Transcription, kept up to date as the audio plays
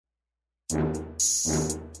You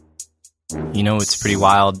know, it's pretty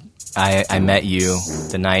wild. I met you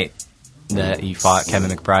the night that you fought Kevin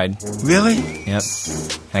McBride. Really? Yep.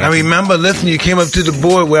 I remember, listen, you came up to the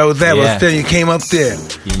board where I was at. Yeah. You came up there.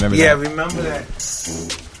 You remember that? Yeah, I remember that.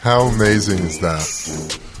 How amazing is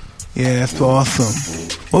that? Yeah, that's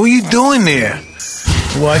awesome. What were you doing there?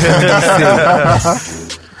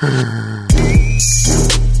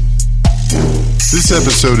 This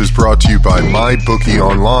episode is brought to you by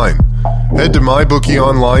MyBookieOnline. Head to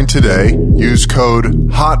MyBookieOnline today, use code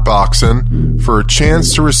HOTBOXIN for a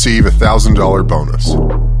chance to receive a $1,000 bonus.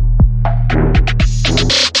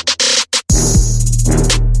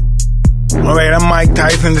 All right, I'm Mike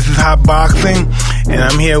Tyson. This is Hot Boxing, and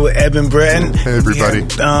I'm here with Evan Breton. Hey, everybody.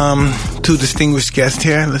 We have, two distinguished guests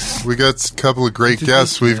here. We got a couple of great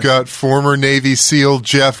guests. We've got former Navy SEAL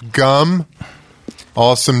Jeff Gum.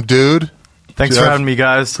 Awesome dude. Thanks Jeff, for having me,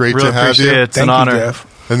 guys. Great really to have appreciate you. it. It's an honor. Jeff.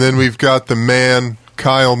 And then we've got the man,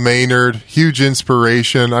 Kyle Maynard. Huge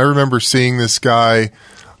inspiration. I remember seeing this guy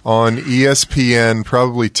on ESPN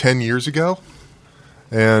probably 10 years ago.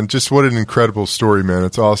 And just what an incredible story, man.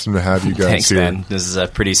 It's awesome to have you guys Thanks, here. man. This is a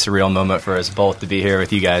pretty surreal moment for us both to be here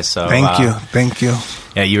with you guys. So Thank you.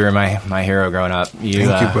 Yeah, you were my hero growing up. Thank you,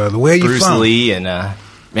 brother. Where are you Bruce from? Lee and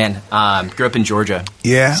grew up in Georgia.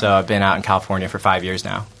 Yeah. So I've been out in California for 5 years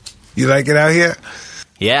now. You like it out here?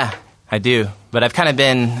 Yeah, I do. But I've kind of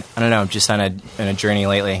been, I don't know, just on a journey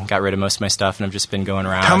lately. Got rid of most of my stuff, and I've just been going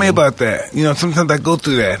around. Tell me about that. You know, sometimes I go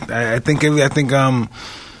through that. I think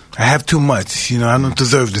I have too much. You know, I don't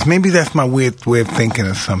deserve this. Maybe that's my weird way of thinking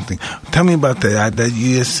or something. Tell me about that. That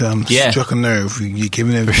you just struck a nerve. You're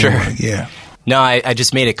giving everything away. Yeah. No, I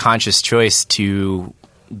just made a conscious choice to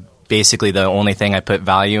basically the only thing I put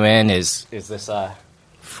value in is this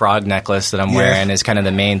frog necklace that I'm wearing is kind of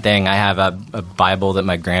the main thing. I have a Bible that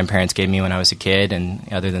my grandparents gave me when I was a kid,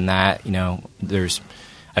 and other than that, you know, there's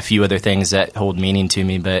a few other things that hold meaning to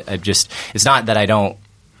me, but it's not that I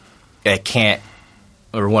can't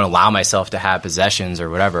or won't allow myself to have possessions or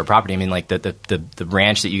whatever, property. I mean, like the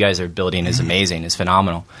ranch that you guys are building is amazing, is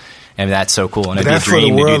phenomenal. And that's so cool, and it'd be a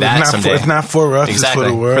dream to do that someday. It's not for us, exactly.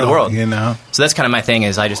 It's for the world. You know. So that's kind of my thing.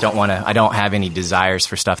 Is I just don't want to. I don't have any desires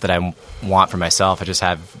for stuff that I want for myself. I just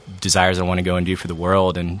have desires I want to go and do for the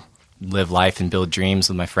world and live life and build dreams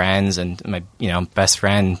with my friends and my best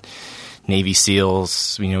friend, Navy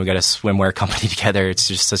SEALs. You know, we got a swimwear company together. It's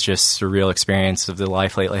just such a surreal experience of the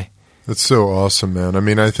life lately. That's so awesome, man. I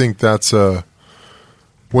mean, I think that's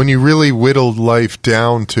when you really whittled life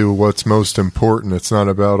down to what's most important, it's not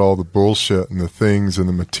about all the bullshit and the things and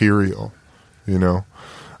the material, you know.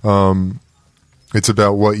 It's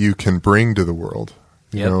about what you can bring to the world,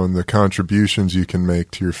 you know, and the contributions you can make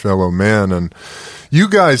to your fellow man. And you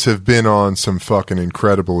guys have been on some fucking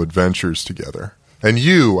incredible adventures together. And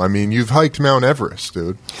you've hiked Mount Everest,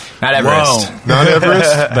 dude. Not Everest. Whoa. Not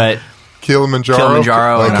Everest? But Kilimanjaro? Okay.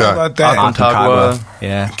 How about that? Aconcagua.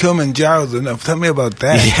 Yeah. Kilimanjaro's enough. Tell me about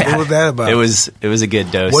that. Yeah. What was that about? It was a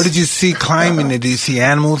good dose. What did you see climbing? Did you see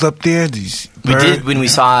animals up there? We did when we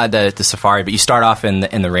saw the safari, but you start off in the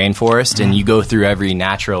rainforest and you go through every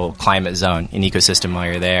natural climate zone and ecosystem while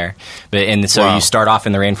you're there. So you start off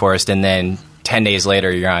in the rainforest, and then 10 days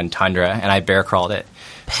later you're on tundra, and I bear crawled it.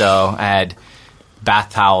 So I had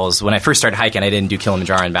bath towels. When I first started hiking, I didn't do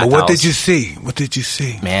Kilimanjaro in bath towels. What did you see? What did you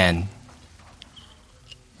see? Man,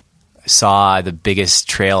 I saw the biggest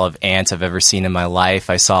trail of ants I've ever seen in my life.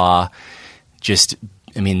 I saw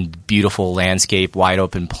beautiful landscape, wide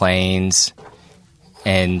open plains,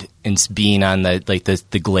 and being on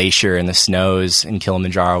the glacier and the snows in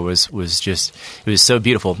Kilimanjaro was so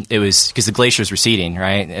beautiful. It was because the glacier is receding,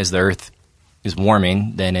 right? As the earth is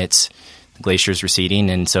warming, then the glacier is receding,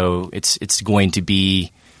 and so it's going to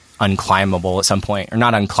be unclimbable at some point, or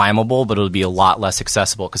not unclimbable, but it'll be a lot less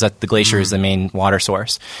accessible because the glacier is the main water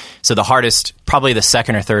source. So probably the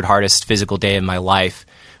second or third hardest physical day of my life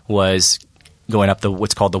was going up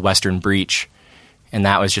what's called the Western Breach, and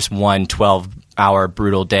that was just one 12-hour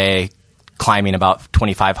brutal day, climbing about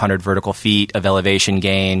 2,500 vertical feet of elevation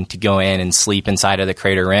gain to go in and sleep inside of the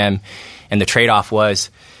crater rim. And the trade-off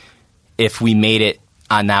was, if we made it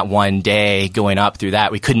on that one day going up through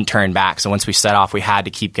that, we couldn't turn back. So once we set off, we had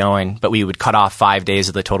to keep going, but we would cut off 5 days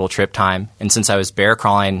of the total trip time. And since I was bear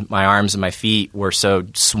crawling, my arms and my feet were so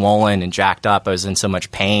swollen and jacked up. I was in so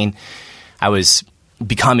much pain. I was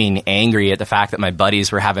becoming angry at the fact that my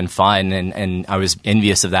buddies were having fun, and I was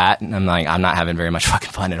envious of that. And I'm like, I'm not having very much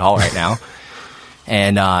fucking fun at all right now.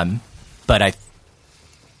 And, but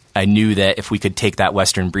I knew that if we could take that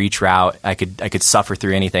Western Breach route, I could suffer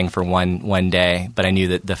through anything for one day. But I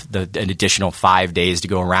knew that an additional 5 days to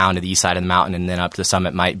go around to the east side of the mountain and then up to the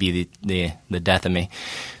summit might be the death of me.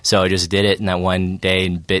 So I just did it in that one day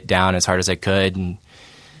and bit down as hard as I could. And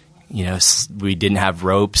we didn't have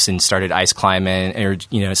ropes and started ice climbing, or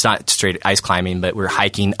it's not straight ice climbing, but we're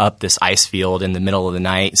hiking up this ice field in the middle of the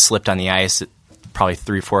night. Slipped on the ice at probably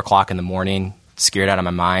 3-4 o'clock in the morning. Scared out of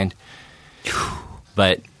my mind.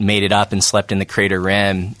 But made it up and slept in the crater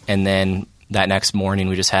rim, and then that next morning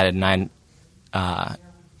we just had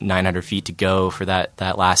 900 feet to go for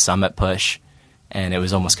that last summit push, and it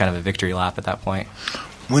was almost kind of a victory lap at that point.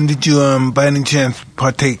 When did you, by any chance,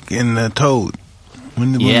 partake in the Toad?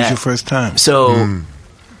 When was your first time? So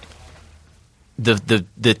the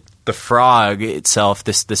frog itself,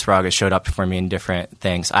 this frog has showed up for me in different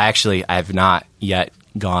things. I have not yet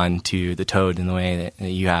gone to the Toad in the way that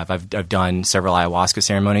you have. I've done several ayahuasca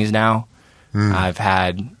ceremonies now. I've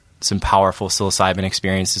had some powerful psilocybin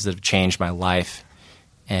experiences that have changed my life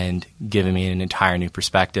and given me an entire new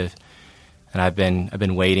perspective. And I've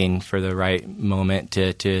been waiting for the right moment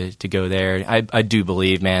to go there. I do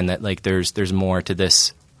believe, man, that like there's more to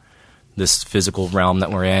this physical realm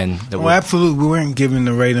that we're in. Absolutely. We weren't given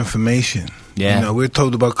the right information. Yeah. We're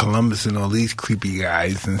told about Columbus and all these creepy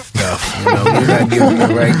guys and stuff. We're not given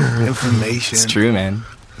the right information. It's true, man.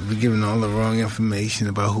 We're given all the wrong information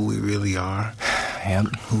about who we really are,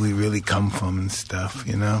 who we really come from and stuff,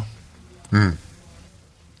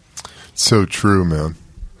 So true, man.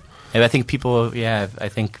 And I think people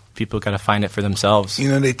got to find it for themselves.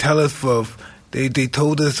 They tell us They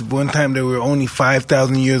told us one time that we were only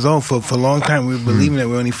 5,000 years old. For a long time, we were believing that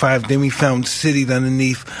we were only 5. Then we found cities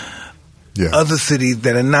underneath other cities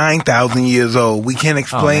that are 9,000 years old. We can't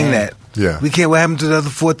explain that. Yeah. We can't. What happened to the other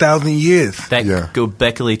 4,000 years?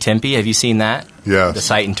 Göbekli Tepe, have you seen that? Yeah. The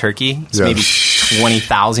site in Turkey. It's maybe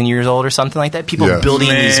 20,000 years old or something like that. People building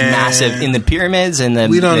these massive in the pyramids and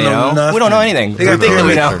we don't know nothing. We don't know anything.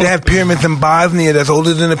 They have pyramids in Bosnia that's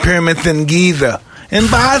older than the pyramids in Giza. In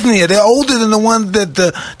Bosnia, they're older than the ones that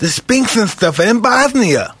the Sphinx and stuff are in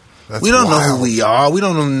Bosnia. We don't know who we are. We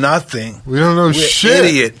don't know nothing. We don't know We're shit.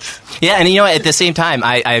 Idiots. Yeah, and at the same time,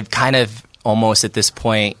 I've kind of almost at this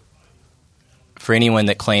point, for anyone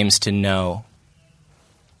that claims to know,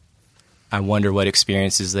 I wonder what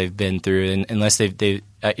experiences they've been through, and unless they've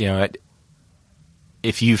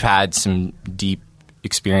if you've had some deep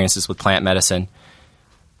experiences with plant medicine,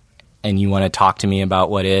 and you want to talk to me about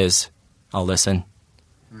what is, I'll listen.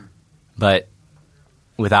 But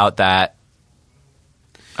without that,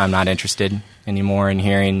 I'm not interested anymore in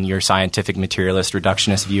hearing your scientific materialist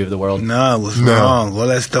reductionist view of the world. No, it was wrong. All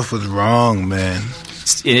that stuff was wrong, man.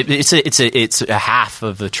 It's a half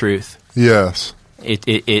of the truth. Yes.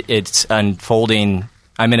 It's unfolding.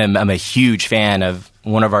 I'm a huge fan of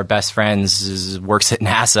one of our best friends works at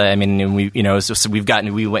NASA. I mean, and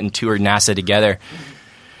we went and toured NASA together.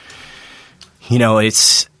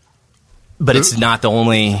 But it's not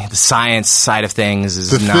the science side of things is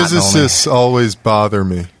the not physicists always bother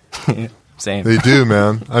me. Same. They do,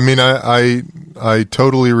 man. I mean, I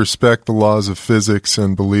totally respect the laws of physics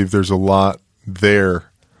and believe there's a lot there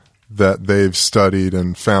that they've studied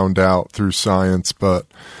and found out through science, but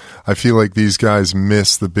I feel like these guys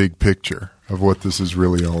miss the big picture of what this is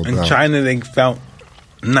really all about. In China, they found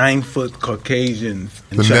 9-foot Caucasians.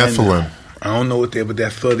 The Nephilim. I don't know what but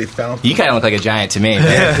that's what they found. You kind of look like a giant to me.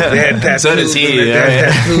 They had tattoos, so does he. They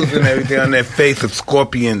had tattoos and everything on their face of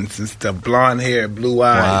scorpions and stuff. Blonde hair, blue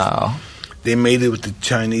eyes. Wow. They made it with the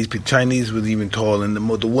Chinese. The Chinese was even taller, and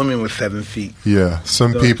the woman was 7 feet. Yeah.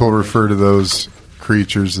 Some people refer to those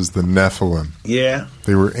creatures as the Nephilim. Yeah.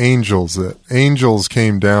 They were angels. Angels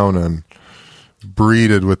came down and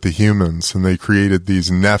breeded with the humans, and they created these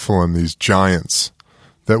Nephilim, these giants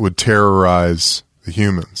that would terrorize the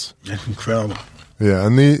humans. That's incredible. Yeah,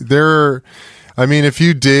 and if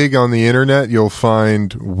you dig on the internet, you'll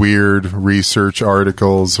find weird research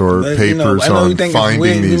articles or papers on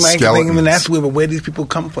finding these skeletons. Even that's weird, but where these people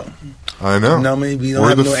come from? I know. Maybe you don't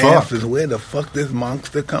have no answers. Where the fuck this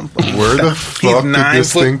monster come from? Where the fuck did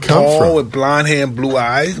this thing come from? Tall with blonde hair and blue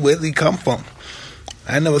eyes. Where did he come from?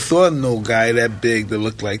 I never saw no guy that big that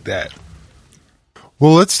looked like that.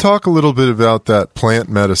 Well, let's talk a little bit about that plant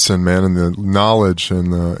medicine, man, and the knowledge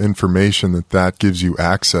and the information that gives you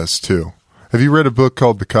access to. Have you read a book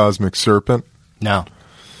called The Cosmic Serpent? No.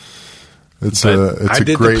 It's a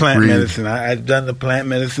great the plant read. Medicine. I've done the plant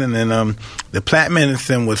medicine, and the plant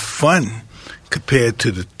medicine was fun compared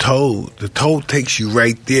to the Toad. The Toad takes you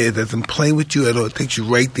right there. It doesn't play with you at all. It takes you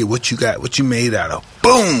right there. What you got, what you made out of.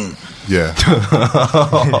 Boom! Yeah.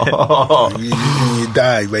 you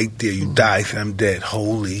die right there. You die. Say, I'm dead.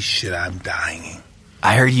 Holy shit, I'm dying.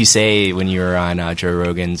 I heard you say when you were on Joe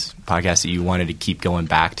Rogan's podcast that you wanted to keep going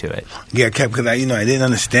back to it. Yeah, I kept, because I didn't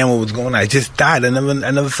understand what was going on. I just died. I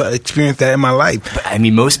never experienced that in my life. But, I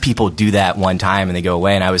mean, most people do that one time and they go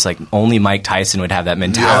away. And I was like, only Mike Tyson would have that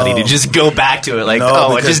mentality to just go back to it. Like,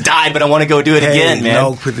 I just died, but I want to go do it again, man.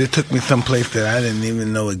 No, because it took me someplace that I didn't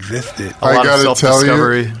even know existed. I got to tell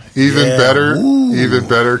you, even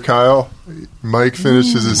better, Kyle. Mike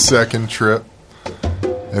finishes his second trip.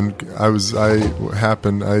 And I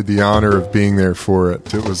had the honor of being there for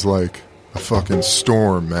it. It was like a fucking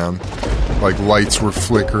storm, man. Like lights were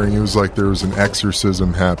flickering. It was like there was an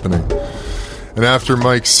exorcism happening. And after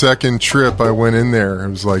Mike's second trip, I went in there. It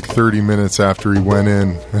was like 30 minutes after he went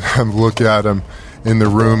in. And I look at him in the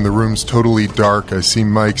room. The room's totally dark. I see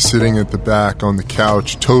Mike sitting at the back on the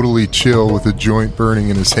couch, totally chill with a joint burning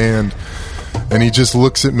in his hand. And he just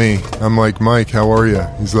looks at me. I'm like, Mike, how are you?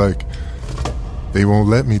 He's like, they won't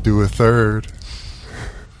let me do a third.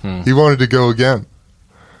 He wanted to go again.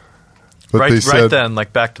 But they said, right then,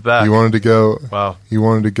 like back to back. He wanted to go. Wow. He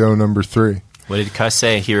wanted to go number 3. What did Cuss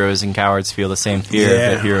say? Heroes and cowards feel the same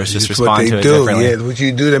fear, but heroes just it's respond to it differently. Yeah, what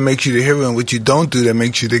you do that makes you the hero, and what you don't do that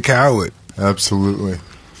makes you the coward. Absolutely.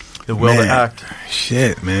 The will to act.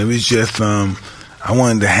 Shit, man. It was just, I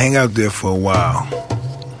wanted to hang out there for a while.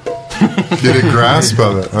 Get a grasp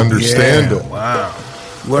of it. Understand it. Wow.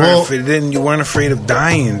 You weren't afraid of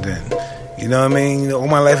dying then. You know what I mean? All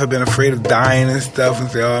my life I've been afraid of dying and stuff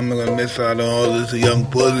and say, I'm going to miss out on all this young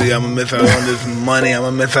pussy. I'm going to miss out on this money. I'm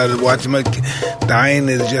going to miss out on watching my kid. Dying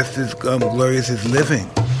is just as glorious as living.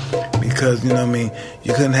 Because, you know what I mean?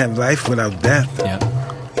 You couldn't have life without death. Yeah.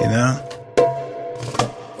 You know?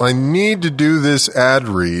 I need to do this ad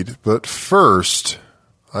read, but first,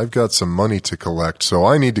 I've got some money to collect, so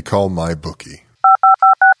I need to call my bookie.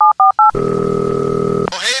 Oh,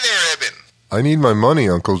 hey there, Eben. I need my money,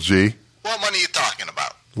 Uncle G. What money are you talking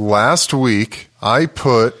about? Last week, I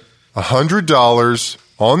put $100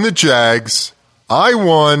 on the Jags. I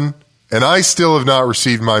won, and I still have not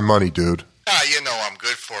received my money, dude. You know I'm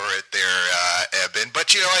good for it there, Eben.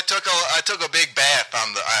 But, I took a big bath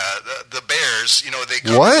on the Bears. They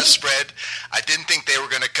covered the spread. I didn't think they were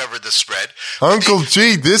going to cover the spread. Uncle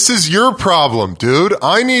G, this is your problem, dude.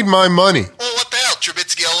 I need my money. Well, what the hell?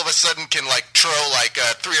 Trubisky all of a sudden can, throw,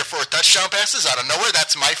 3 or 4 touchdown passes out of nowhere?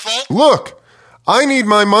 That's my fault? Look, I need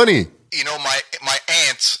my money. My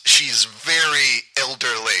aunt, she's very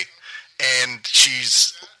elderly, and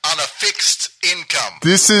she's on a fixed income.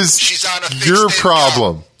 She's on a fixed your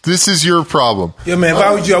problem. Income. This is your problem. Yeah, man, if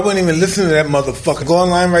I was you, I wouldn't even listen to that motherfucker. Go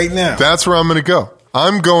online right now. That's where I'm going to go.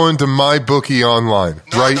 I'm going to MyBookie online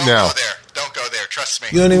right now. Don't go there. Trust me.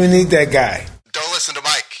 You don't even need that guy. Don't listen to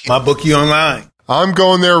Mike. MyBookie online. I'm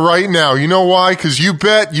going there right now. You know why? Because you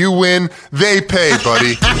bet, you win, they pay,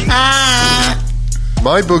 buddy.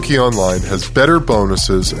 MyBookie online has better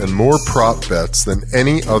bonuses and more prop bets than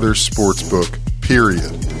any other sportsbook, period.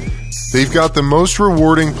 They've got the most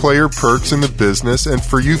rewarding player perks in the business, and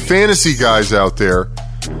for you fantasy guys out there,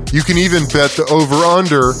 you can even bet the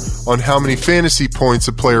over-under on how many fantasy points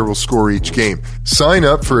a player will score each game. Sign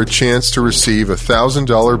up for a chance to receive a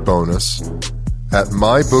 $1,000 bonus at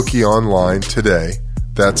MyBookie online today.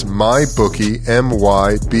 That's MyBookie,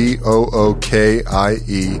 MyBookie.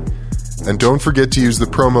 And don't forget to use the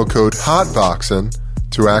promo code HOTBOXIN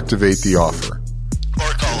to activate the offer.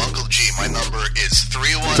 Or call Uncle G. My number is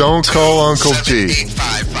 312. Don't call Uncle G.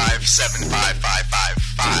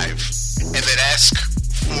 785-755-555. And then ask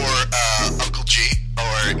for Uncle G,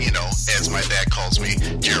 or, as my dad calls me,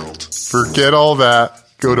 Gerald. Forget all that.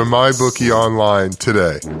 Go to MyBookie online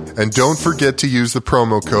today. And don't forget to use the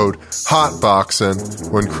promo code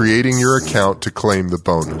HOTBOXIN when creating your account to claim the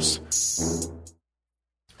bonus.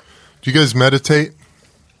 Do you guys meditate?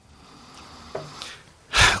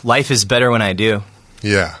 Life is better when I do.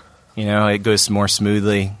 Yeah. It goes more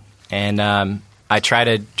smoothly. And I try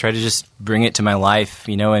to just bring it to my life,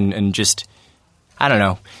 and just, I don't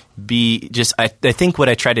know, I think what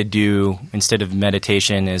I try to do instead of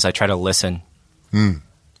meditation is I try to listen.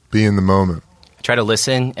 Be in the moment. I try to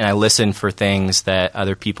listen, and I listen for things that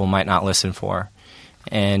other people might not listen for.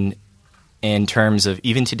 And in terms of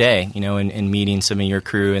even today, in meeting some of your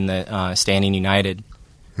crew in the Standing United,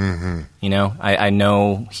 I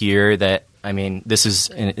know here that, this is,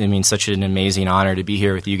 such an amazing honor to be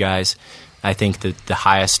here with you guys. I think that the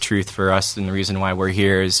highest truth for us and the reason why we're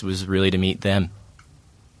here was really to meet them.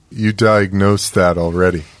 You diagnosed that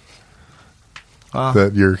already.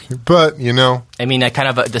 that you're. But I mean, I kind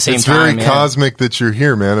of at the same it's time, very cosmic that you're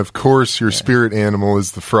here, man. Of course, your spirit animal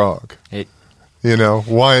is the frog.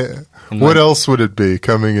 Why? What else would it be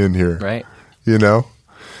coming in here? Right.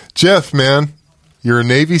 Jeff, man, you're a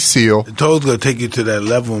Navy SEAL. The toad's gonna take you to that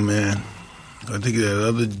level, man. Gonna take you to that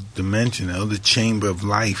other dimension, that other chamber of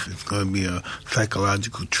life. It's gonna be a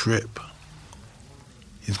psychological trip.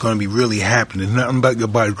 It's gonna be really happening. It's nothing about your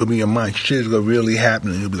body. It's gonna be your mind. Shit is gonna really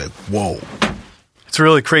happen, and you'll be like, "Whoa!" It's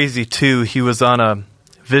really crazy too. He was on a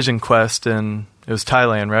vision quest, and it was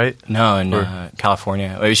Thailand, right? No, in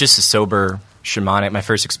California. It was just a sober shamanic. My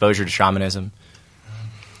first exposure to shamanism.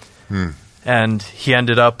 And he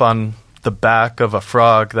ended up on the back of a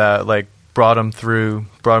frog that brought him through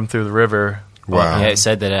the river. Wow. Yeah, it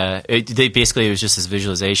said that basically it was just this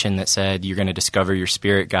visualization that said you're going to discover your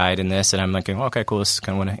spirit guide in this, and I'm like, oh, okay, cool, this is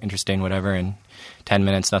kind of interesting, whatever. And 10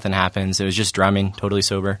 minutes, nothing happens. It was just drumming, totally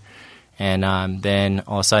sober. And then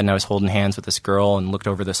all of a sudden I was holding hands with this girl and looked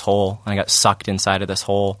over this hole, and I got sucked inside of this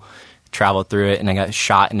hole, traveled through it, and I got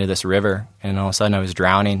shot into this river. And all of a sudden I was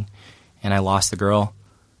drowning, and I lost the girl.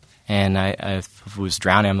 And I was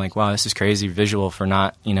drowning. I'm like, wow, this is crazy visual for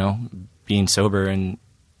not, being sober. And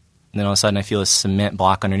then all of a sudden I feel a cement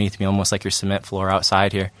block underneath me, almost like your cement floor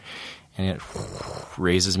outside here. And it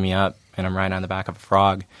raises me up, and I'm right on the back of a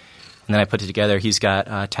frog. And then I put it together. He's got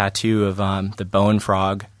a tattoo of the bone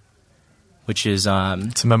frog, which is...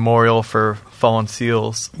 it's a memorial for fallen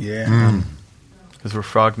seals. Yeah. Because we're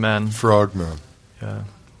frogmen. Frogmen. Yeah.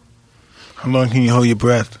 How long can you hold your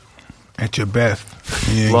breath at your best?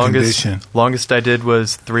 Longest I did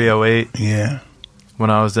was 308. Yeah. When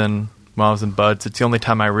I was in buds, it's the only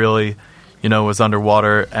time I really, was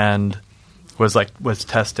underwater and was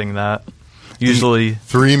testing that. Usually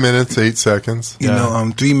 3 minutes, 8 seconds.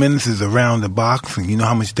 3 minutes is around the box, and you know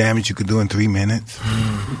how much damage you could do in 3 minutes.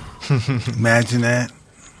 Imagine that.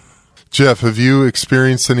 Jeff, have you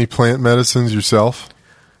experienced any plant medicines yourself?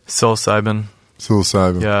 Psilocybin.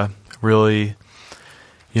 Yeah, really.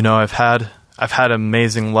 I've had an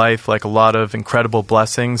amazing life, like a lot of incredible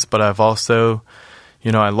blessings, but I've also,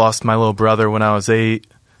 I lost my little brother when I was 8.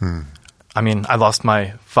 I mean, I lost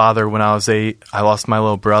my father when I was 8. I lost my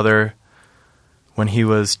little brother when he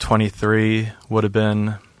was 23, would have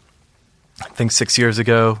been, I think, 6 years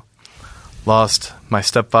ago. Lost my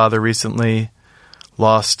stepfather recently.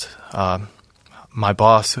 Lost my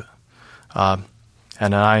boss. And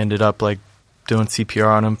then I ended up, doing CPR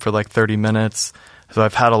on him for 30 minutes. So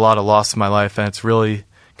I've had a lot of loss in my life, and it's really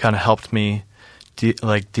kind of helped me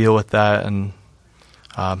deal with that, and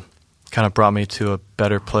kind of brought me to a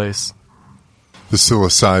better place. The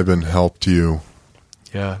psilocybin helped you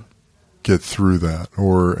get through that,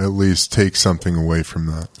 or at least take something away from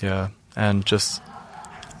that. Yeah, and just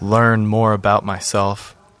learn more about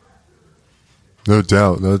myself. No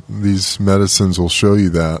doubt that these medicines will show you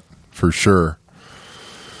that for sure.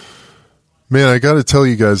 Man, I got to tell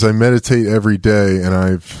you guys, I meditate every day, and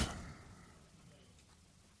I've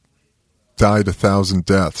died 1,000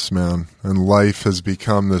 deaths, man. And life has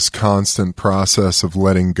become this constant process of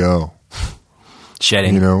letting go.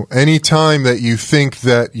 Shedding. Any time that you think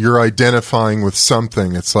that you're identifying with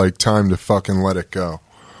something, it's like time to fucking let it go.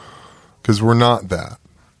 Because we're not that,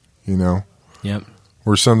 Yep.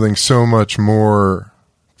 We're something so much more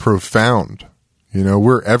profound.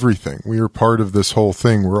 We're everything. We are part of this whole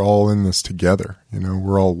thing. We're all in this together.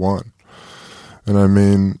 We're all one. And I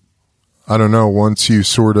mean, I don't know, once you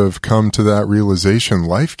sort of come to that realization,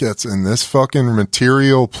 life gets in this fucking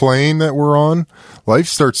material plane that we're on, life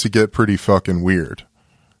starts to get pretty fucking weird.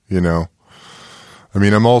 I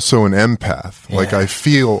mean, I'm also an empath. Yeah. I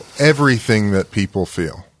feel everything that people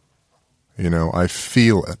feel. I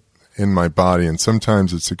feel it in my body, and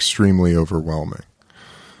sometimes it's extremely overwhelming.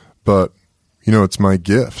 But it's my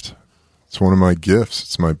gift. It's one of my gifts.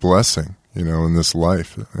 It's my blessing, in this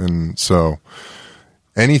life. And so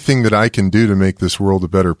anything that I can do to make this world a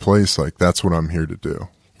better place, that's what I'm here to do.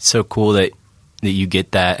 It's so cool that you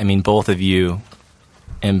get that. I mean, both of you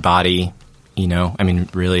embody,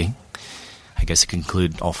 really, I guess it could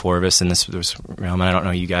include all four of us in this realm. And I don't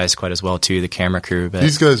know you guys quite as well, too, the camera crew. But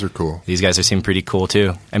these guys are cool. These guys seem pretty cool,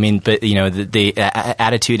 too. I mean, but, the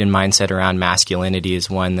attitude and mindset around masculinity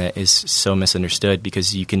is one that is so misunderstood,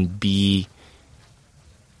 because you can be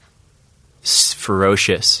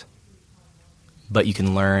ferocious, but you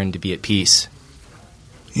can learn to be at peace.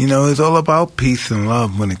 It's all about peace and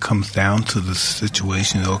love when it comes down to the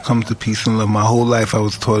situation. It all comes to peace and love. My whole life I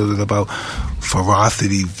was taught it was about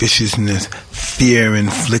ferocity, viciousness, fear,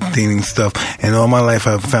 inflicting and stuff. And all my life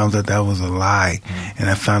I've found that was a lie. and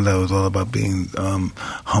I found out it was all about being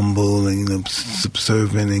humble and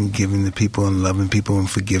subservient and giving to people and loving people and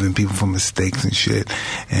forgiving people for mistakes and shit.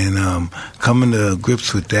 And coming to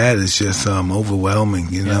grips with that is just overwhelming.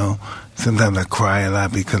 You know, sometimes I cry a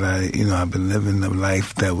lot because I've been living a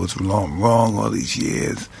life that was wrong all these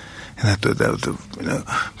years, and I thought that was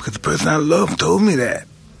because the person I loved told me that,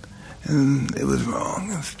 and it was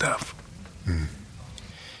wrong and stuff. Mm.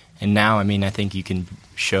 And now, I mean, I think you can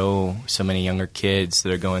show so many younger kids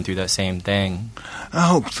that are going through that same thing. I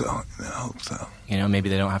hope so. You know, maybe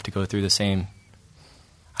they don't have to go through the same.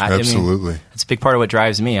 Absolutely. I mean, it's a big part of what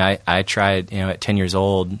drives me. I tried, at 10 years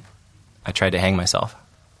old, I tried to hang myself.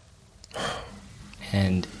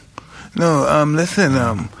 And no, listen,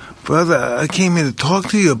 brother, I came here to talk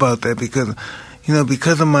to you about that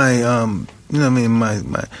because of my,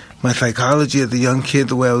 my psychology as a young kid,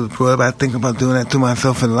 the way I was brought up, I think about doing that to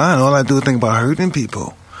myself in line. All I do is think about hurting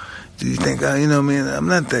people. Do you think, I'm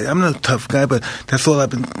not a tough guy, but that's all I've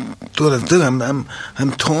been thought of doing.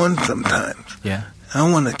 I'm torn sometimes. Yeah. I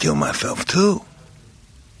want to kill myself too.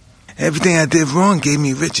 Everything I did wrong gave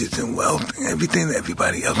me riches and wealth and everything that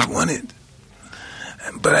everybody else wanted.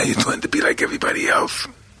 But I just wanted to be like everybody else.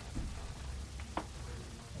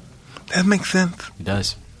 That makes sense? It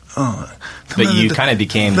does. Oh, but you kind of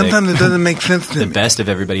became sometimes it doesn't make sense to the me. Best of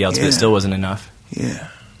everybody else, but it still wasn't enough. Yeah.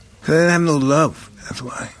 Because I didn't have no love. That's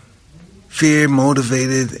why. Fear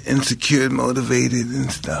motivated, insecure motivated,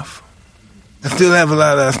 and stuff. I still have a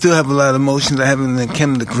lot of emotions I haven't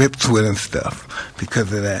come to grips with and stuff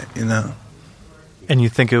because of that, And you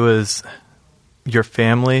think it was your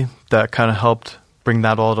family that kind of helped bring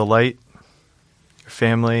that all to light?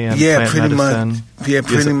 Family and plant medicine.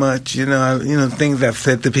 Pretty much. Things I've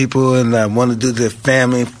said to people and I want to do to their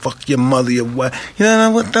family. Fuck your mother, your wife.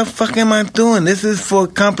 What the fuck am I doing? This is for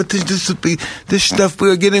competition. This stuff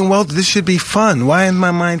we're getting wealthy. This should be fun. Why is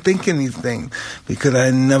my mind thinking these things? Because I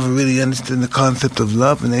never really understood the concept of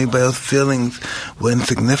love, and everybody else's feelings were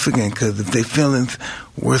insignificant. Because if their feelings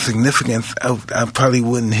were significant, I probably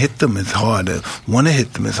wouldn't hit them as hard. I want to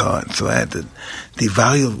hit them as hard. So I had to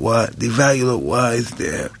devalue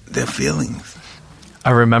their feelings.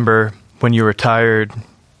 I remember when you retired,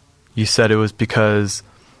 you said it was because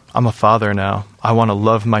I'm a father now. I want to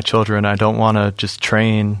love my children. I don't want to just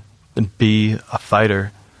train and be a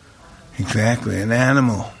fighter. Exactly, an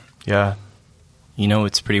animal. Yeah.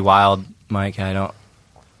 It's pretty wild, Mike.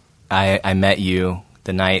 I met you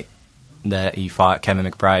the night that you fought Kevin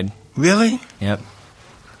McBride. Really? Yep.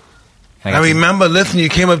 I remember, listen, you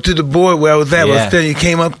came up to the board where I was at. Yeah. You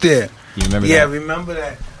came up there. You remember that? Yeah, I remember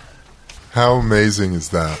that. How amazing is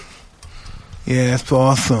that? Yeah, that's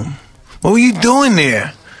awesome. What were you doing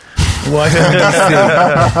there?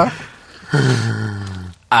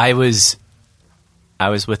 I was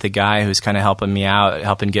with a guy who's kind of helping me out,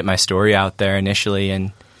 helping get my story out there initially,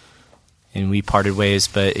 and we parted ways.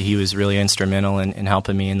 But he was really instrumental in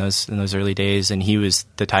helping me in those early days. And he was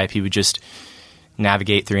the type, he would just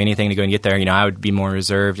navigate through anything to go and get there. I would be more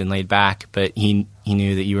reserved and laid back, but he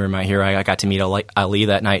knew that you were my hero. I got to meet Ali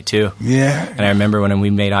that night too. Yeah. And I remember when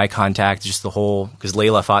we made eye contact, just because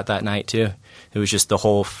Layla fought that night too. It was just the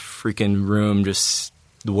whole freaking room, just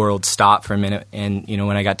the world stopped for a minute. And,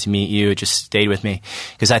 when I got to meet you, it just stayed with me.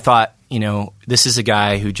 Because I thought, this is a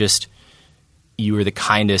guy who you were the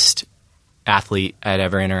kindest athlete I'd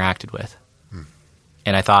ever interacted with.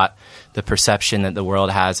 And I thought the perception that the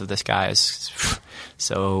world has of this guy is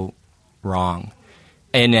so wrong.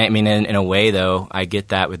 And I mean, in a way, though, I get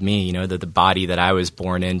that with me, that the body that I was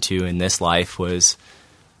born into in this life was,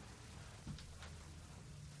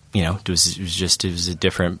 it was a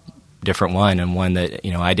different one, and one that,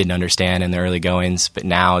 I didn't understand in the early goings. But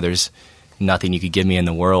now there's nothing you could give me in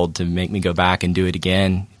the world to make me go back and do it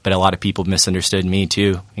again. But a lot of people misunderstood me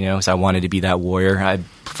too, because I wanted to be that warrior.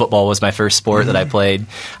 Football was my first sport that I played.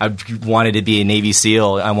 I wanted to be a Navy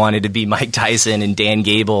SEAL. I wanted to be Mike Tyson and Dan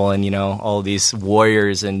Gable and, all these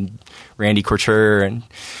warriors and Randy Couture.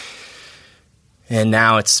 And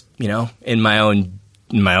now it's, in my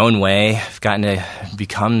own way, I've gotten to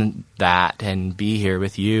become that and be here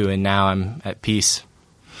with you. And now I'm at peace.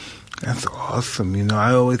 That's awesome.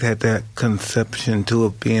 I always had that conception, too,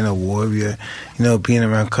 of being a warrior, being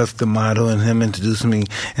around Cus D'Amato and him introducing me,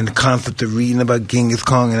 and the concept of reading about Genghis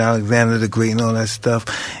Khan and Alexander the Great and all that stuff.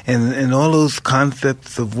 And all those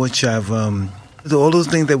concepts of which I've, all those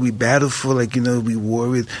things that we battle for, like, we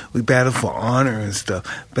warriors, we battle for honor and stuff.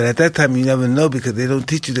 But at that time, you never know because they don't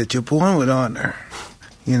teach you that you're born with honor.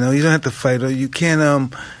 You don't have to fight, or you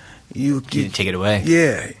can't, you take it away.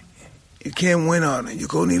 Yeah. You can't win on it. You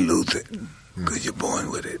can only lose it because you're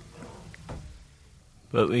born with it.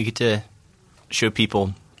 But we get to show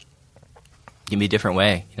people give me a different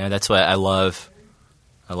way. You know, that's what I love.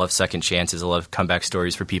 I love second chances. I love comeback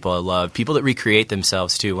stories for people. I love people that recreate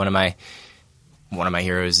themselves too. One of my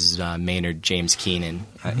heroes is Maynard James Keenan,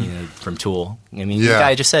 you know, from Tool. I mean, the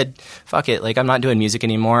guy just said, "Fuck it, like I'm not doing music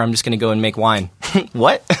anymore. I'm just going to go and make wine."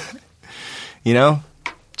 What? You know,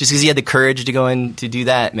 just because he had the courage to go and to do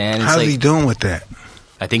that, man. How's he doing with that?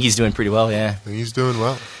 I think he's doing pretty well. Yeah, he's doing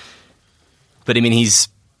well. But I mean, he's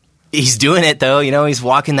doing it though. You know, he's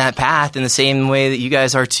walking that path in the same way that you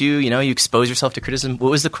guys are too. You know, you expose yourself to criticism.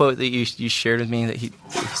 What was the quote that you shared with me that he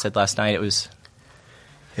said last night? It was.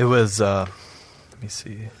 Let me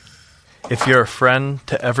see. If you're a friend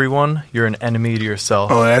to everyone, you're an enemy to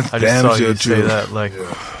yourself. Oh, that's damn sure true. Say that, like,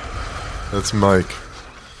 that's Mike.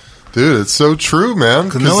 Dude, it's so true, man.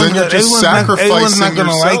 Because then you're just sacrificing everyone's not going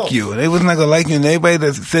to yourself. like you. Everyone's not going to like you. And everybody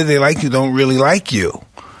that says they like you don't really like you.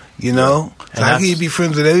 You know? So how can you be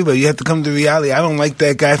friends with everybody? You have to come to reality. I don't like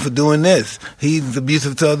that guy for doing this. He's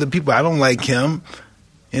abusive to other people. I don't like him.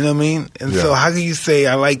 You know what I mean? And so how can you say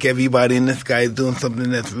I like everybody and this guy is doing something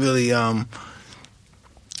that's really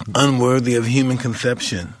unworthy of human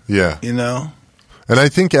conception? Yeah. You know? And I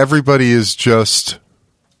think everybody is just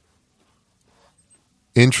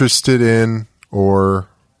interested in or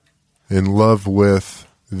in love with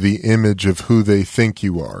the image of who they think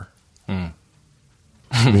you are.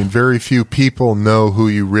 I mean, very few people know who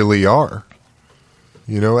you really are.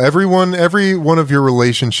 You know, every one of your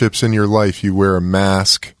relationships in your life, you wear a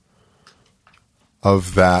mask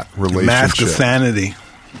of that relationship. A mask of sanity,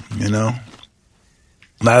 you know?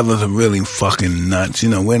 A lot of us are really fucking nuts. You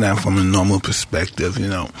know, we're not from a normal perspective, you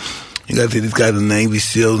know. You got to see these guys in Navy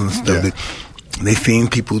SEALs and stuff. Yeah. They've seen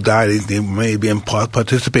people die. They may be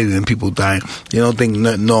participated in people dying. They don't think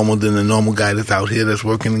nothing normal than the normal guy that's out here that's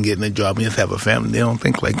working and getting a job and just have a family. They don't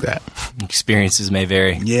think like that. Experiences may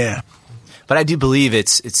vary. Yeah. But I do believe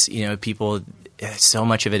it's you know, people, so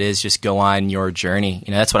much of it is just go on your journey.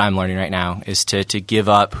 You know, that's what I'm learning right now, is to give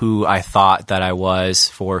up who I thought that I was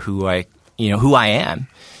for who I am.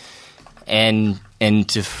 And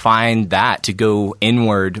to find that, to go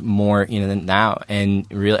inward more, you know, than now. And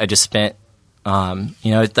really, I just spent,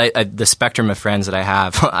 you know, the spectrum of friends that I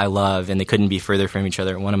have, I love, and they couldn't be further from each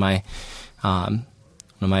other. One of my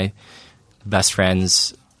best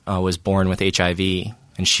friends was born with HIV,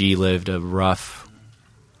 and she lived a rough,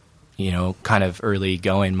 you know, kind of early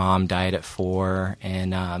going. Mom died at 4,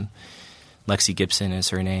 and Lexi Gibson is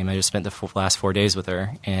her name. I just spent the last 4 days with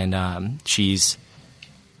her, and she's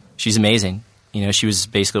amazing. You know, she was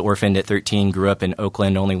basically orphaned at 13, grew up in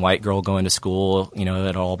Oakland, only white girl going to school, you know,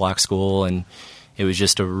 at an all-black school. And it was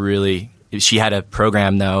just she had a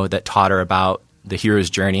program, though, that taught her about the hero's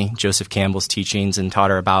journey, Joseph Campbell's teachings, and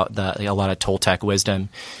taught her about a lot of Toltec wisdom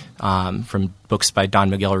from books by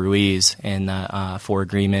Don Miguel Ruiz and the 4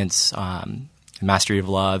 Agreements, Mastery of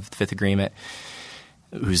Love, The Fifth Agreement,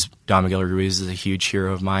 who's Don Miguel Ruiz is a huge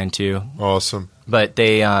hero of mine, too. Awesome. But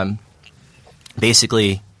they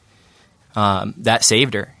basically... that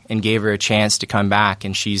saved her and gave her a chance to come back.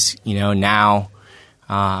 And she's, you know, now,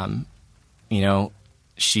 you know,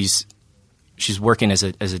 she's working as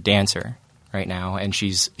a dancer right now, and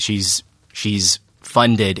she's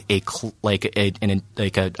funded a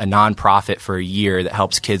nonprofit for a year that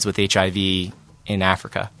helps kids with HIV in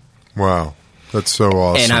Africa. Wow, that's so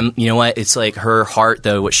awesome. And you know what? It's like her heart,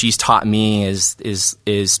 though. What she's taught me is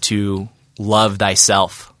to love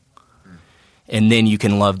thyself, and then you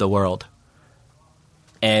can love the world.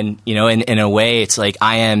 And, you know, in a way, it's like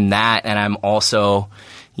I am that, and I'm also,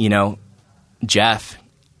 you know, Jeff.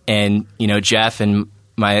 And, you know, Jeff and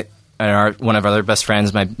one of our other best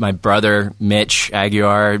friends, my brother, Mitch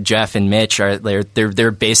Aguiar, Jeff and Mitch,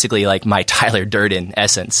 they're basically like my Tyler Durden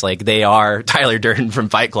essence. Like, they are Tyler Durden from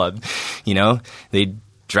Fight Club. You know, they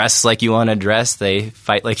dress like you want to dress. They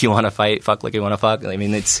fight like you want to fight, fuck like you want to fuck. I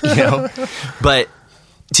mean, it's, you know, but...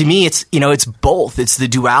 To me, it's, you know, it's both. It's the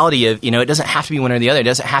duality of, you know, it doesn't have to be one or the other. It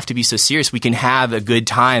doesn't have to be so serious. We can have a good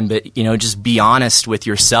time, but, you know, just be honest with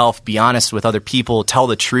yourself, be honest with other people, tell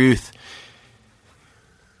the truth.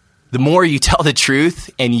 The more you tell the truth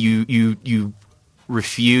and you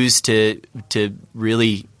refuse to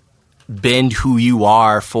really bend who you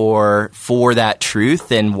are for that truth,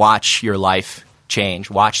 then watch your life change.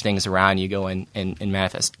 Watch things around you go and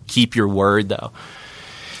manifest. Keep your word, though.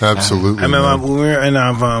 Absolutely. I remember when we were in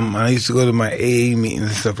I used to go to my AA meetings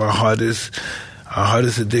and stuff. Our hardest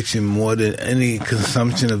addiction, more than any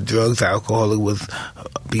consumption of drugs, alcohol, was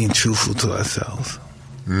being truthful to ourselves.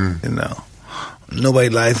 You know, nobody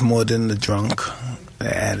lies more than the drunk,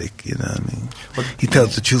 the addict. You know what I mean? He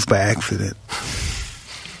tells the truth by accident.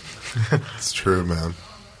 It's true, man.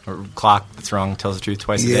 Or clock that's wrong tells the truth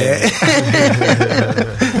twice a day.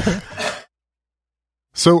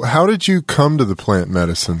 So how did you come to the plant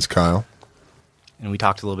medicines, Kyle? And we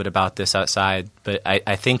talked a little bit about this outside, but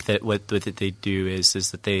I think that what they do is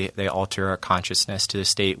that they alter our consciousness to the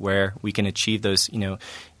state where we can achieve those,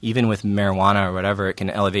 even with marijuana or whatever, it can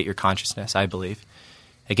elevate your consciousness, I believe.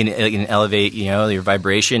 It can elevate, your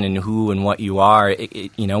vibration and who and what you are.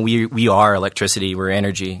 We are electricity. We're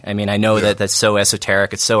energy. I mean, I know that's so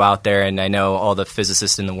esoteric. It's so out there, and I know all the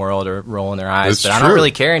physicists in the world are rolling their eyes, but I don't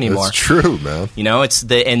really care anymore. It's true, man. It's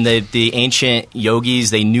the ancient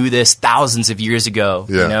yogis. They knew this thousands of years ago.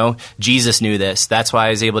 Yeah. Jesus knew this. That's why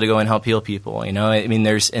I was able to go and help heal people. I mean,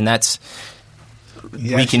 that's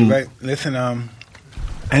we can. Right. Listen,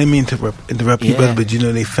 I didn't mean to interrupt you, brother, but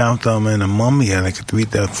they found them in a mummy, like a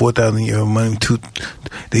 4,000-year-old mummy.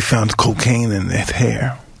 They found cocaine in his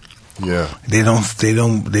hair. Yeah, they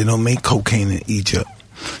don't make cocaine in Egypt,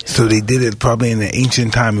 so they did it probably in the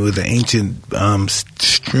ancient time. It was an ancient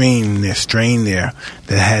strain there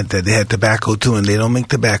that they had tobacco too, and they don't make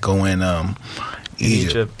tobacco in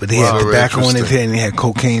Egypt, but they had tobacco in his hair and they had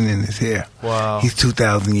cocaine in his hair. Wow, he's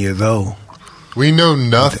 2,000 years old. We know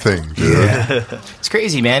nothing, dude. Yeah. It's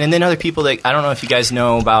crazy, man. And then other people that I don't know if you guys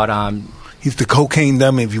know about. He's the cocaine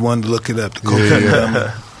dummy. If you wanted to look it up, the cocaine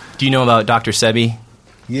dummy. Do you know about Dr. Sebi?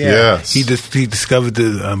 Yeah. Yes. He discovered the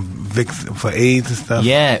Vicks for AIDS and stuff.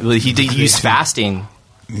 Yeah. Well, he used fasting.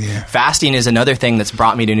 Yeah. Fasting is another thing that's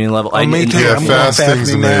brought me to a new level. I'm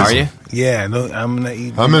fasting's amazing. Are you? Yeah. No, I'm not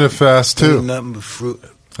eating. I'm in a fast too. Nothing but fruit.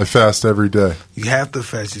 I fast every day. You have to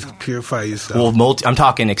fast. Just purify yourself. Well, I'm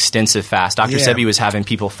talking extensive fast. Dr. Sebi was having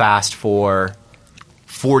people fast for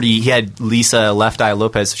 40. He had Lisa Left Eye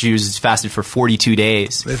Lopez. She was fasted for 42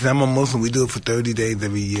 days. Listen, I'm a Muslim. We do it for 30 days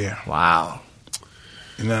every year. Wow.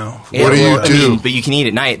 What do you do? But you can eat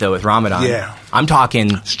at night, though, with Ramadan. Yeah. I'm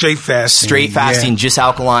talking straight fasting, just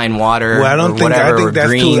alkaline water. Well, I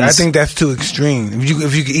greens. think that's too extreme.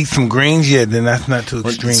 If you could eat some greens, then that's not too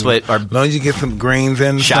extreme. As long as you get some greens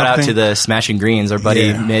in. Shout out to the Smashing Greens. Our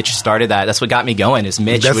buddy Mitch started that. That's what got me going. Is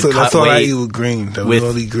Mitch would cut weight. That's all I eat with greens.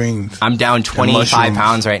 All eat greens. I'm down 25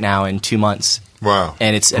 pounds right now in 2 months. Wow.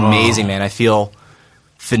 And it's amazing, man. I feel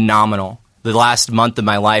phenomenal. The last month of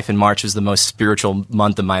my life in March was the most spiritual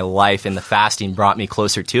month of my life, and the fasting brought me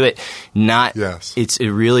closer to it.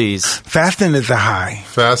 It really is. Fasting is a high.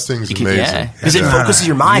 Fasting's amazing. Yeah, because it focuses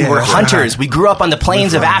your mind. We're hunters. We grew up on the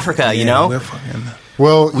plains of Africa,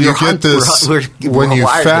 Well, you get this when you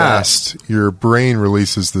fast, your brain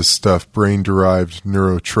releases this stuff, brain-derived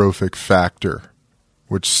neurotrophic factor,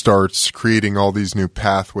 which starts creating all these new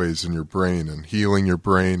pathways in your brain and healing your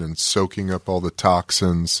brain and soaking up all the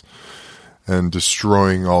toxins and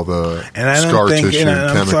destroying all the scar tissue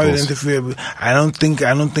and chemicals. I'm sorry to interfere, but I don't think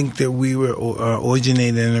that we were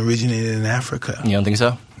originated in Africa. You don't think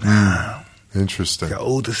so? No. Interesting. They got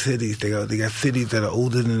older cities. They got cities that are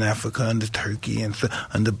older than Africa, under Turkey and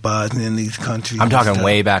under Bosnia and these countries. I'm talking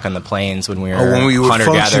way back on the plains when we were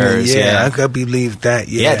hunter-gatherers. Yeah, I could believe that.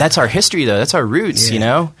 Yeah, that's our history, though. That's our roots,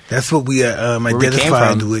 That's what we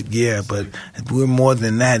identified with, but we're more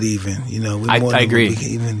than that even. I agree.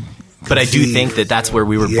 But I do think that that's where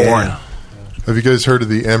we were born. Have you guys heard of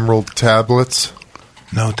the Emerald Tablets?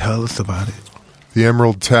 No, tell us about it. The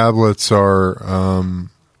Emerald Tablets are...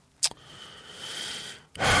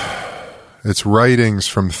 it's writings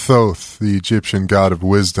from Thoth, the Egyptian god of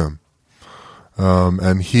wisdom. And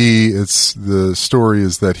the story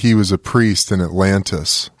is that he was a priest in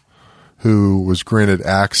Atlantis who was granted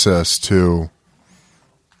access to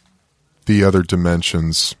the other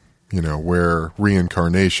dimensions, where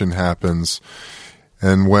reincarnation happens.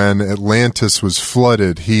 And when Atlantis was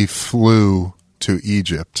flooded, he flew to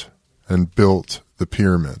Egypt and built the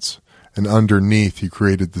pyramids. And underneath, he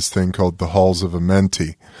created this thing called the Halls of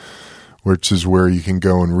Amenti, which is where you can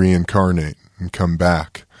go and reincarnate and come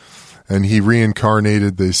back. And he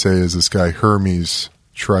reincarnated, they say, as this guy Hermes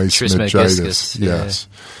Trismegistus. Yes.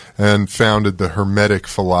 And founded the Hermetic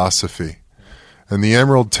philosophy. And the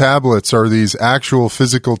Emerald Tablets are these actual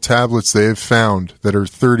physical tablets they have found that are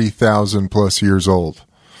 30,000 plus years old.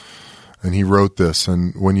 And he wrote this.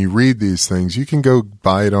 And when you read these things, you can go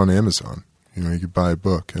buy it on Amazon. You could buy a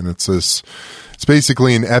book. And it's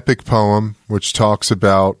basically an epic poem which talks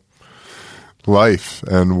about life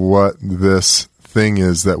and what this thing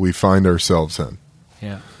is that we find ourselves in.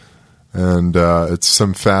 Yeah. And it's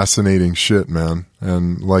some fascinating shit, man.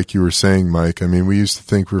 And like you were saying, Mike, I mean, we used to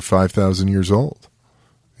think we're 5,000 years old,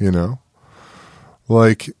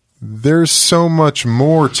 Like, there's so much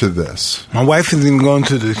more to this. My wife has even gone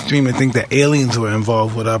to the extreme and think that aliens were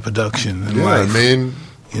involved with our production. I mean...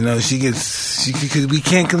 You know, we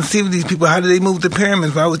can't conceive of these people. How do they move the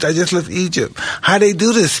pyramids? I just left Egypt. How they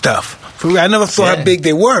do this stuff? For real, I never saw how big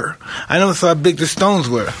they were. I never saw how big the stones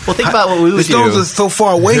were. Well, think about what we would do. The stones are so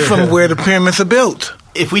far away from where the pyramids are built.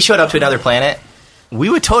 If we showed up to another planet, we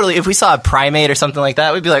would totally, if we saw a primate or something like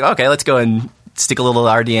that, we'd be like, okay, let's go and stick a little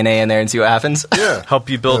RDNA in there and see what happens. Yeah. Help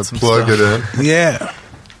you build some plug stuff. It in. Yeah.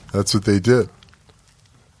 That's what they did.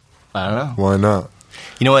 I don't know. Why not?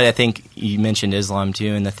 You know what? I think you mentioned Islam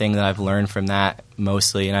too, and the thing that I've learned from that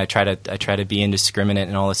mostly, and I try to be indiscriminate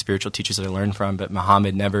in all the spiritual teachers that I learned from, but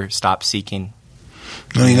Muhammad never stopped seeking.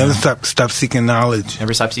 No, he never stopped seeking knowledge.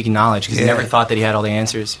 Never stopped seeking knowledge because he never thought that he had all the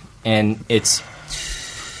answers, and it's.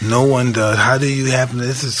 No one does. How do you happen?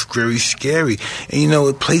 This is very scary. And you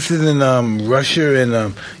know, places in Russia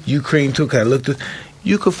and Ukraine too. Cause I looked at,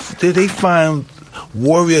 they find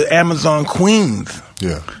warrior Amazon queens.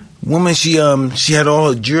 Yeah. Woman, she had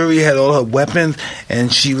all her jewelry, had all her weapons,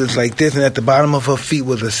 and she was like this. And at the bottom of her feet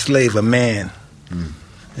was a slave, a man,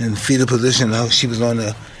 in fetal position. She was on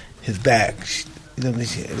his back.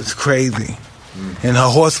 It was crazy. And her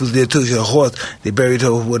horse was there too. She had a horse. They buried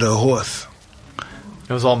her with her horse.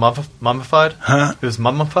 It was all mummified? Huh? It was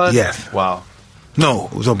mummified? Yes. Wow. No,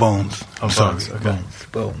 it was all bones. Oh, bones. Okay.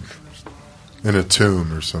 Bones. In a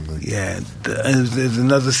tomb or something. Yeah. There's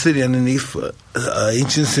another city underneath,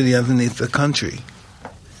 ancient city underneath the country.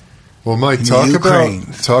 Well, Mike,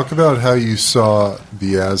 talk about how you saw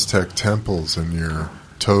the Aztec temples in your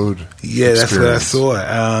Toad Yeah, experience. that's what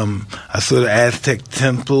I saw. I saw the Aztec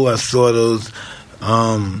temple. I saw those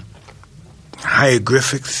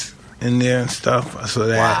hieroglyphics in there and stuff. I saw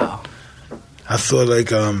that. Wow. I saw like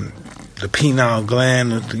the pineal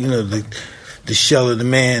gland, the shell of the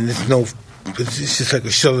man. It's just like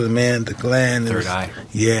a shell of the man, the gland. Third eye.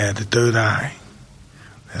 Yeah, the third eye.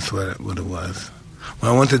 That's what it was.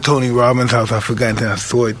 When I went to Tony Robbins' house, I forgot until I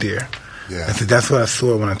saw it there. Yeah. I said, that's what I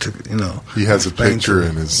saw when I took, He has a picture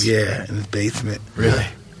in his... Yeah, in his basement. Really?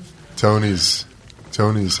 Tony's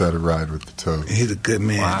had a ride with the Toad. He's a good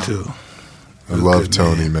man, too. I love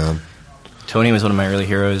Tony, man. Tony was one of my early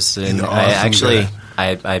heroes, and I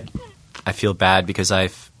feel bad because I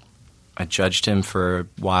judged him for a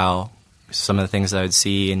while. Some of the things I would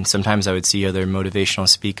see, and sometimes I would see other motivational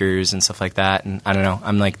speakers and stuff like that. And I don't know,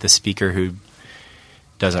 I'm like the speaker who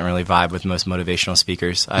doesn't really vibe with most motivational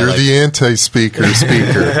speakers. You're the anti-speaker.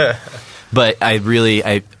 But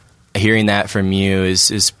hearing that from you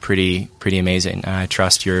is pretty amazing. I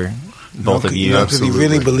trust both of you. Because he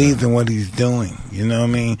really believes in what he's doing. You know what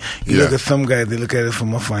I mean? You look at some guys, they look at it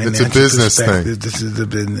from a financial It's a business perspective. thing. This is a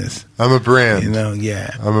business. I'm a brand.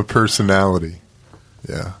 I'm a personality.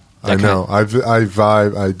 Yeah. I know. I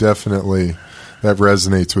vibe. I definitely, that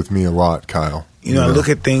resonates with me a lot, Kyle. I look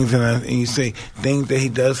at things and you say things that he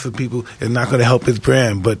does for people is not going to help his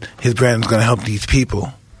brand, but his brand is going to help these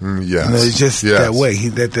people. Yes. It's just that way.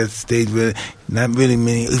 He's at that stage where not really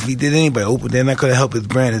many. If he did anybody, they're not going to help his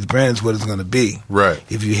brand. His brand is what it's going to be. Right.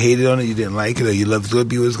 If you hated on it, you didn't like it, or you loved it, it's going to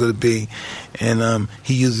be what it's going to be. And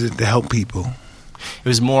he uses it to help people. It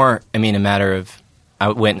was more, a matter of I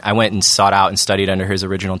went and sought out and studied under his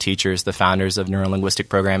original teachers, the founders of neurolinguistic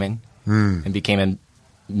programming, and became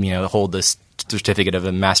hold this certificate of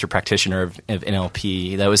a master practitioner of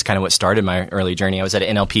NLP. That was kind of what started my early journey. I was at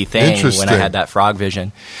an NLP thing when I had that frog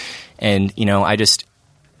vision, and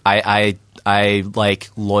I like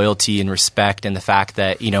loyalty and respect, and the fact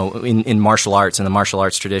that in martial arts, in the martial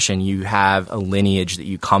arts tradition, you have a lineage that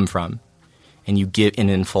you come from. And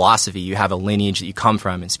in philosophy, you have a lineage that you come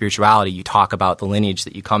from. In spirituality, you talk about the lineage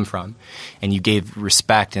that you come from, and you gave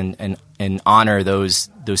respect and honor those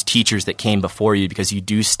teachers that came before you, because you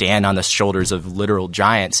do stand on the shoulders of literal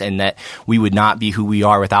giants, and that we would not be who we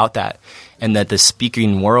are without that, and that the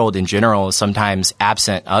speaking world in general is sometimes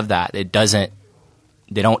absent of that. They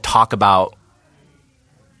don't talk about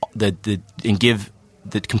and give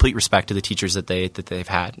the complete respect to the teachers that they've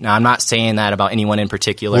had. Now, I'm not saying that about anyone in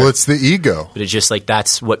particular. Well, it's the ego. But it's just like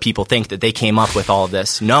that's what people think, that they came up with all of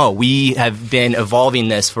this. No, we have been evolving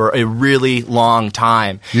this for a really long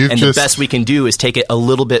time. The best we can do is take it a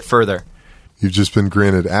little bit further. You've just been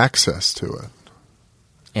granted access to it.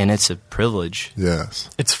 And it's a privilege. Yes.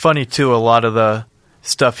 It's funny, too, a lot of the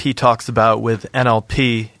stuff he talks about with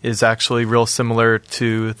NLP is actually real similar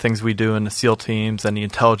to things we do in the SEAL teams and the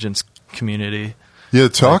intelligence community. Yeah,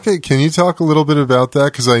 can you talk a little bit about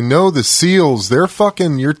that? Because I know the SEALs, you're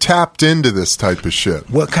tapped into this type of shit.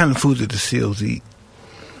 What kind of food do the SEALs eat?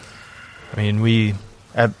 We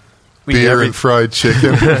beer and fried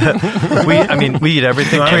chicken. we eat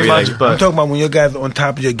everything pretty much. But I'm talking about when your guys are on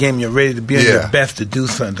top of your game, you're ready to be on your best to do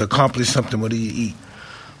something, to accomplish something. What do you eat?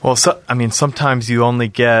 Well, sometimes you only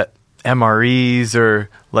get MREs or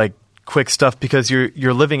like quick stuff because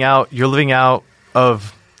you're living out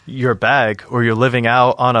of your bag, or you're living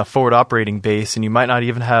out on a forward operating base, and you might not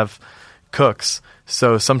even have cooks.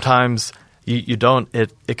 So sometimes you don't.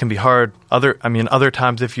 It can be hard. Other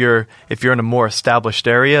times if you're in a more established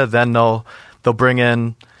area, then they'll bring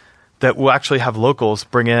in, that will actually have locals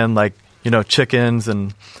bring in like, chickens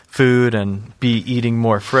and food and be eating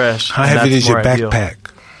more fresh. How heavy is your backpack?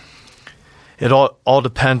 It all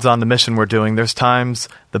depends on the mission we're doing. There's times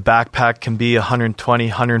the backpack can be 120,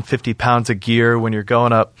 150 pounds of gear when you're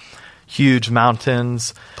going up huge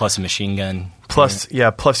mountains. Plus a machine gun. Plus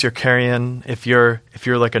you're carrying, if you're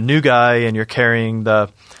like a new guy and you're carrying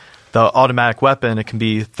the automatic weapon, it can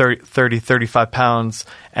be 30, 35 pounds,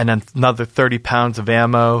 and then another 30 pounds of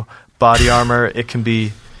ammo, body armor. It can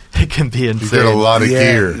be insane. You get a lot of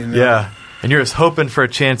gear. Yeah. And you're just hoping for a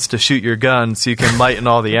chance to shoot your gun so you can lighten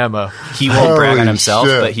all the ammo. He won't brag on himself,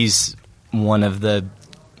 but he's one of the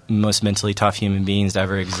most mentally tough human beings to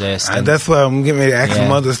ever exist. And that's why I'm getting ready to ask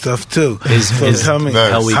some other stuff, too. Tell me,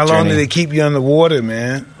 how long do they keep you underwater,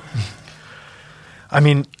 man? I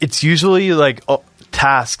mean, it's usually like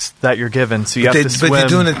tasks that you're given, so you have to swim. But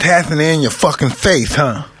you're doing the task and they're in your fucking face,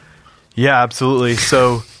 huh? Yeah, absolutely.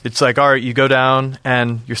 So it's like, all right, you go down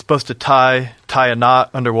and you're supposed to tie a knot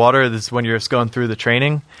underwater. This is when you're just going through the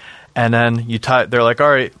training. And then they're like, all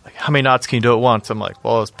right, how many knots can you do at once? I'm like,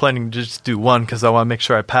 well, I was planning to just do one because I want to make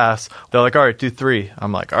sure I pass. They're like, all right, do 3.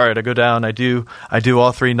 I'm like, all right, I go down, I do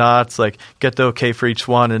all 3 knots, like get the okay for each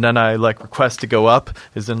one. And then I like request to go up,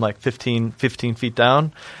 is in like 15 feet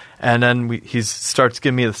down. And then he starts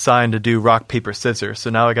giving me the sign to do rock, paper, scissors.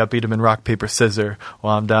 So now I got to beat him in rock, paper, scissors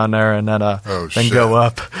while I'm down there, and then go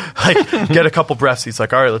up, like get a couple breaths. He's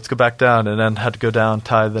like, all right, let's go back down, and then had to go down,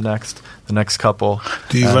 tie the next couple.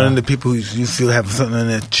 Do you run into people who you feel have something on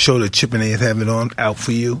their shoulder chip and they have it out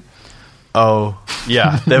for you? Oh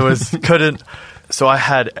yeah, So I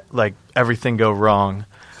had like everything go wrong.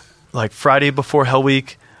 Like Friday before Hell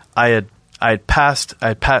Week, I had passed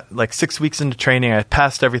like 6 weeks into training. I had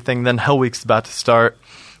passed everything. Then Hell Week's about to start,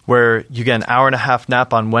 where you get an hour and a half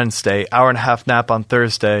nap on Wednesday, hour and a half nap on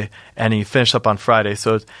Thursday, and you finish up on Friday.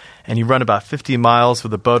 And you run about 50 miles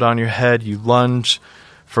with a boat on your head. You lunge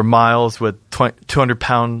for miles with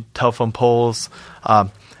 200-pound telephone poles.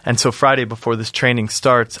 And so Friday before this training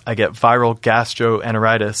starts, I get viral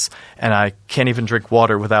gastroenteritis, and I can't even drink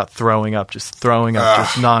water without throwing up, just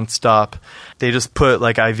nonstop. They just put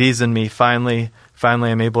like IVs in me. Finally,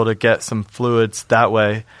 I'm able to get some fluids that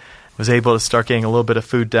way. Was able to start getting a little bit of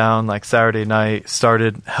food down like Saturday night,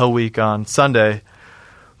 started Hell Week on Sunday.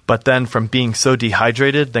 But then from being so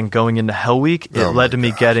dehydrated, then going into Hell Week, it led to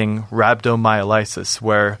me getting rhabdomyolysis,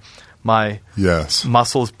 where my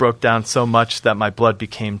muscles broke down so much that my blood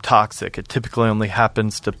became toxic. It typically only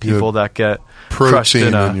happens to people that get crushed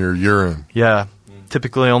in your urine. Yeah,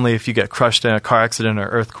 typically only if you get crushed in a car accident or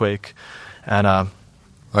earthquake. And I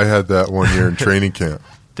had that 1 year in training camp.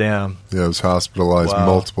 Damn. Yeah, I was hospitalized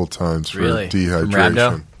multiple times for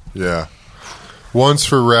dehydration. Yeah, once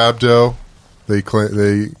for rhabdo.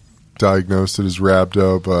 They diagnosed it as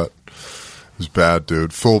rhabdo, but it was bad,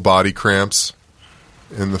 dude. Full body cramps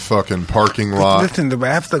in the fucking parking lot. Listen,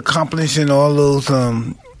 after accomplishing all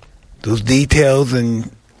those details and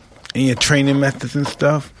your training methods and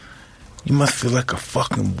stuff, you must feel like a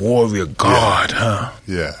fucking warrior god, huh?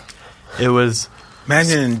 Yeah. It was...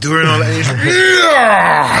 Imagine enduring all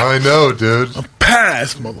that. I know, dude. A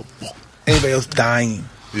pass, motherfucker. Anybody else dying.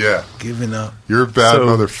 Yeah. Giving up. You're a bad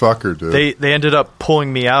motherfucker, dude. They ended up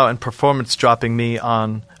pulling me out and performance dropping me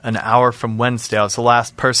on an hour from Wednesday. I was the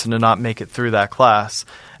last person to not make it through that class.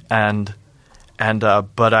 But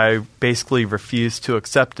I basically refused to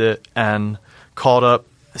accept it and called up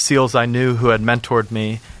SEALs I knew who had mentored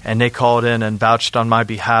me, and they called in and vouched on my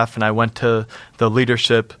behalf, and I went to the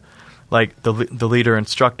leadership, like the leader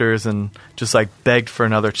instructors, and just like begged for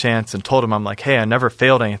another chance and told them, I'm like, hey, I never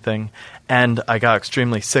failed anything, and I got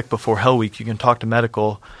extremely sick before Hell Week. You can talk to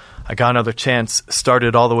medical. I got another chance,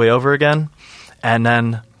 started all the way over again, and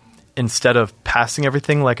then instead of passing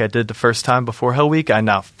everything like I did the first time before Hell Week, I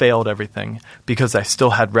now failed everything because I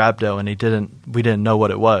still had rhabdo and we didn't know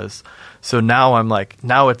what it was. So now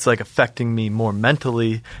it's like affecting me more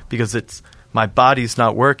mentally because my body's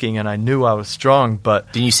not working, and I knew I was strong,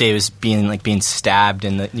 but... Didn't you say it was being stabbed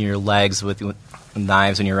in your legs with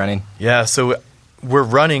knives when you're running? Yeah, so we're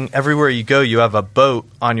running. Everywhere you go, you have a boat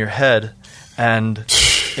on your head, and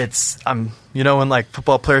it's... when like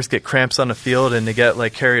football players get cramps on the field and they get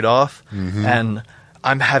like carried off, and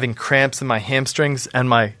I'm having cramps in my hamstrings and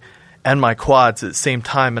my and my quads at the same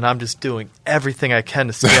time, and I'm just doing everything I can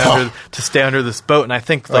to stay under this boat. And I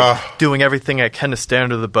think doing everything I can to stay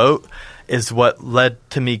under the boat is what led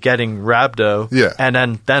to me getting rhabdo. Yeah.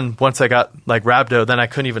 And then once I got like rhabdo, then I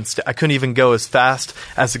couldn't even go as fast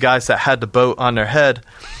as the guys that had the boat on their head.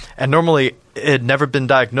 And normally it had never been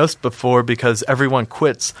diagnosed before because everyone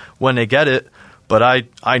quits when they get it. But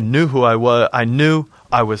I knew who I was. I knew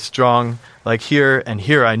I was strong. Like here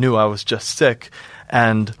I knew I was just sick,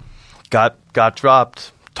 and got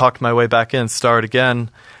dropped, talked my way back in, started again,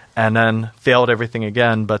 and then failed everything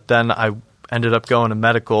again. But then I ended up going to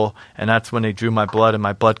medical, and that's when they drew my blood, and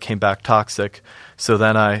my blood came back toxic. So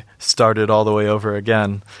then I started all the way over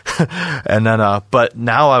again. And then, but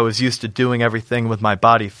now I was used to doing everything with my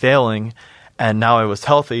body failing, and now I was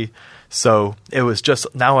healthy. So it was just,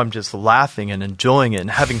 now I'm just laughing and enjoying it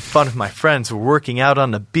and having fun with my friends. We're working out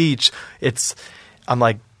on the beach. I'm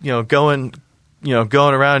like, going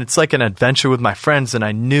around. It's like an adventure with my friends. And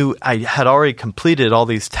I knew I had already completed all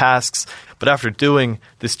these tasks. But after doing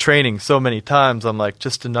this training so many times, I'm like,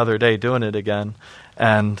 just another day doing it again.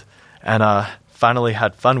 And finally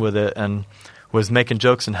had fun with it and was making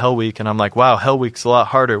jokes in Hell Week. And I'm like, wow, Hell Week's a lot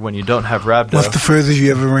harder when you don't have rhabdo. What's the furthest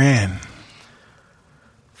you ever ran?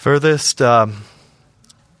 Furthest, when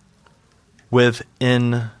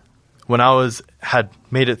I had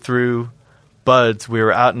made it through Buds, we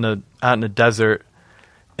were out in the desert,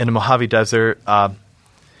 in the Mojave Desert.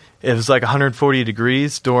 It was like 140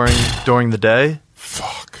 degrees during the day.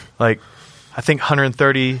 Fuck. Like, I think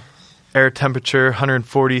 130 air temperature,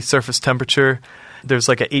 140 surface temperature. There's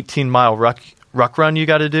like an 18-mile ruck run you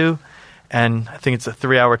got to do, and I think it's a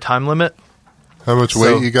 3-hour time limit. How much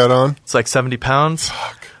weight you got on? It's like 70 pounds.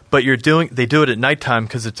 Fuck. But they do it at nighttime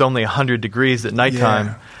because it's only 100 degrees at nighttime.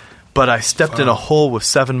 Yeah. But I stepped in a hole with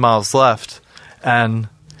 7 miles left and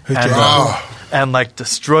like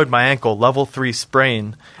destroyed my ankle, level 3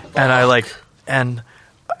 sprain. And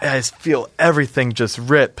I feel everything just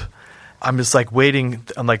rip. I'm just like waiting.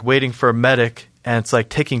 I'm like waiting for a medic, and it's like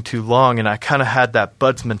taking too long. And I kind of had that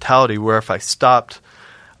Buds mentality where if I stopped,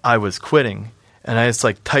 I was quitting. And I just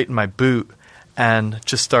like tightened my boot and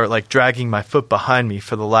just start like dragging my foot behind me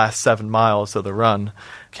for the last 7 miles of the run.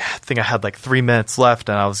 I think I had like 3 minutes left,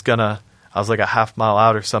 and I was like a half mile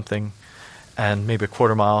out or something, and maybe a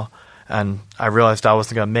quarter mile. And I realized I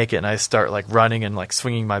wasn't going to make it, and I start like running and like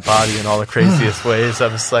swinging my body in all the craziest ways. I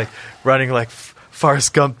was like running like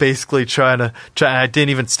Forrest Gump, basically trying. I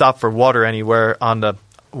didn't even stop for water anywhere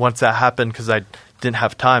once that happened because I didn't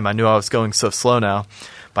have time. I knew I was going so slow now.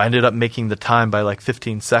 But I ended up making the time by like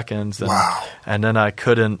 15 seconds. And, wow. And then I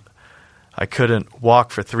couldn't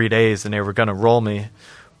walk for 3 days, and they were going to roll me.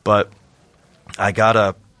 But I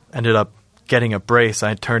ended up getting a brace.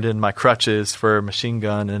 I turned in my crutches for a machine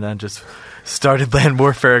gun, and then just started land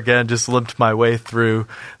warfare again, just limped my way through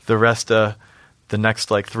the rest of the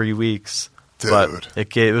next like 3 weeks. Dude. But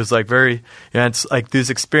it was like very, it's like these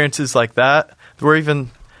experiences like that were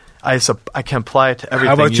even... I can apply it to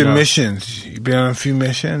everything. How about your missions? You been on a few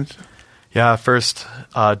missions? Yeah, first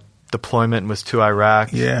deployment was to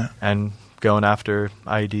Iraq. Yeah, and going after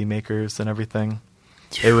IED makers and everything.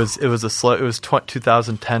 It was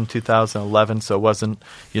 2010, 2011, so it wasn't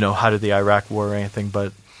how did the Iraq war or anything,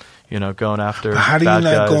 but going after. But how do you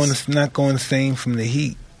not going the same from the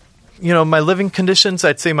heat? My living conditions,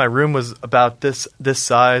 I'd say my room was about this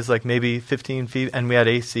size, like maybe 15 feet, and we had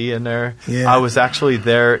AC in there. Yeah. I was actually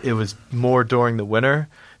there. It was more during the winter,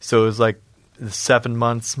 so it was like 7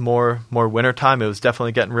 months more winter time. It was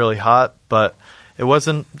definitely getting really hot, but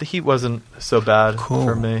the heat wasn't so bad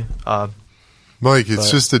for me. Mike, it's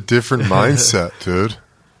just a different mindset, dude.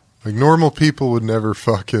 Like normal people would never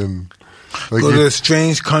fucking... Like go to a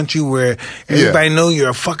strange country where everybody know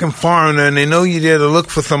you're a fucking foreigner, and they know you're there to look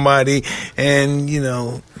for somebody, and you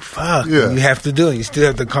have to do it. You still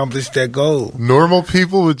have to accomplish that goal. Normal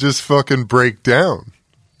people would just fucking break down.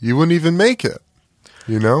 You wouldn't even make it.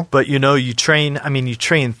 But you train. I mean, you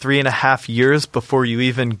train 3.5 years before you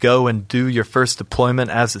even go and do your first deployment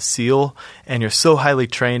as a SEAL, and you're so highly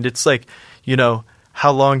trained. It's like,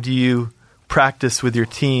 how long do you practice with your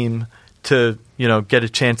team to get a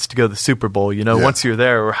chance to go to the Super Bowl, once you're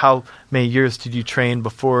there? Or how many years did you train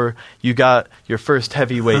before you got your first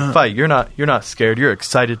heavyweight fight? You're not scared. You're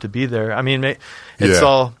excited to be there. I mean, it's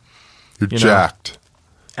all... You're jacked.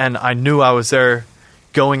 And I knew I was there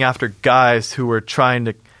going after guys who were trying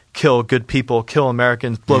to kill good people, kill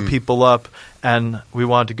Americans, blow people up, and we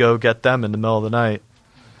wanted to go get them in the middle of the night.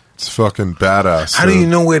 It's fucking badass. How do you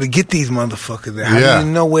know where to get these motherfuckers at? How do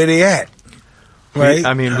you know where they at? Right?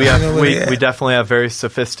 We definitely have very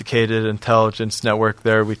sophisticated intelligence network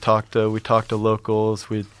there. We talk to locals.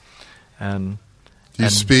 And do you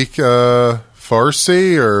speak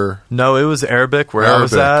Farsi or no? It was Arabic where I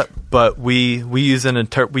was at, but we use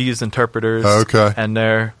interpreters. Okay, and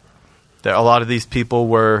a lot of these people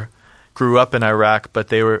grew up in Iraq, but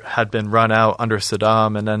they had been run out under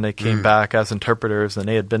Saddam, and then they came back as interpreters, and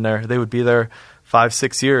they had been there. They would be there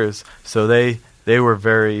 5-6 years, so they were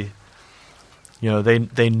very,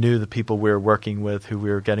 they knew the people we were working with, who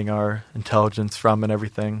we were getting our intelligence from, and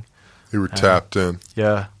everything. You were tapped in.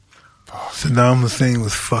 Yeah. Saddam Hussein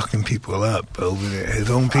was fucking people up over there,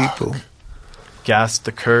 his own people. Gassed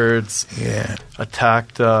the Kurds. Yeah.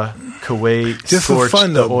 Attacked Kuwait. Just scorched for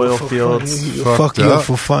fun, the though. oil fields. Fuck you up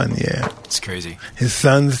for fun, yeah. It's crazy. His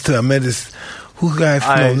sons, I met I met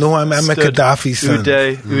Gaddafi's son.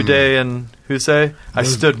 Uday and Hussein. I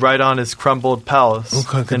stood right on his crumbled palace in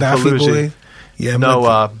Gaddafi Fallujah. boy? Yeah,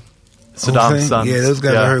 Saddam's son. Yeah, those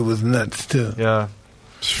guys I heard was nuts, too. Yeah.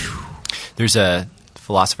 There's a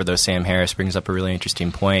philosopher, though, Sam Harris, brings up a really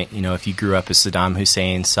interesting point. If you grew up as Saddam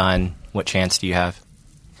Hussein's son, what chance do you have?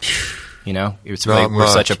 We're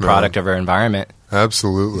such a product of our environment.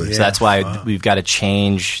 Absolutely. Yeah, so that's why we've got to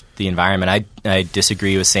change the environment. I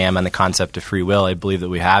disagree with Sam on the concept of free will. I believe that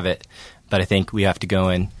we have it, but I think we have to go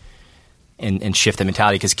in and shift the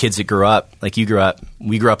mentality, because kids that grew up, like you grew up,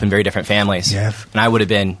 we grew up in very different families. Yes. And I would have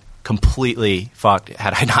been completely fucked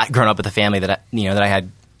had I not grown up with a family that I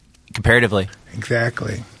had comparatively.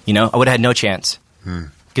 Exactly. I would have had no chance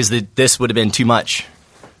because this would have been too much.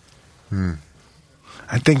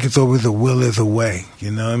 I think it's always a will is a way.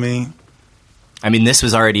 You know what I mean? I mean, this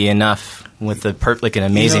was already enough with an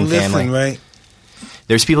amazing family. Right?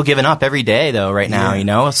 There's people giving up every day, though, right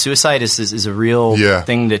now. Suicide is a real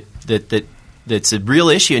thing that's a real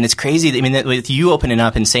issue, and it's crazy. I mean, with you opening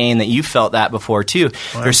up and saying that you felt that before too.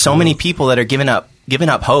 There's so many people that are giving up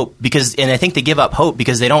hope and I think they give up hope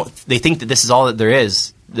because they think that this is all that there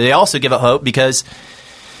is. They also give up hope because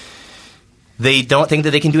they don't think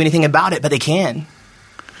that they can do anything about it, but they can.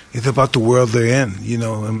 It's about the world they're in.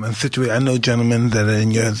 I know gentlemen that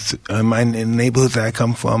are in my neighborhoods that I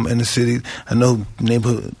come from in the city. I know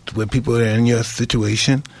neighborhoods where people are in your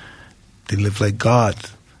situation. They live like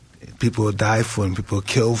gods. People will die for them. People will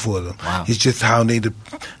kill for them. Wow. It's just how they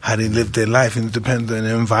live their life, and it depends on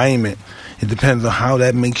the environment. It depends on how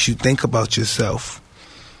that makes you think about yourself.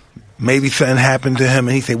 Maybe something happened to him,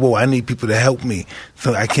 and he said, "Whoa, I need people to help me,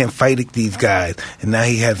 so I can't fight these guys." And now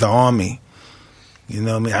he has an army. You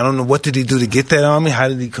know what I mean? I don't know, what did he do to get that army? How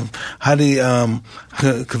did he convince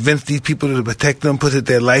these people to protect them, put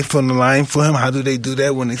their life on the line for him? How do they do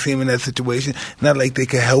that when they see him in that situation? Not like they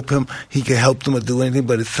can help him, he can help them or do anything,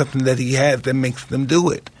 but it's something that he has that makes them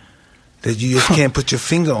do it. That you just can't put your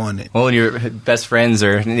finger on it. Well, when your best friends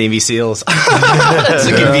are Navy SEALs. It's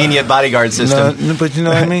a convenient bodyguard system. No, but you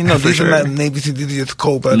know what I mean? No, these are not Navy SEALs, these are just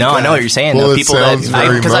cold blooded. No, I know what you're saying. Well, people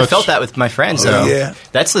because I felt that with my friends. Yeah.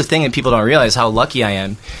 That's the thing that people don't realize, how lucky I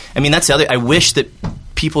am. I mean, that's the other. I wish that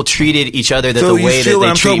people treated each other the way that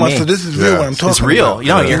they treat me. So this is real what I'm talking about. It's real.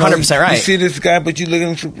 You're 100% right. You see this guy, but you look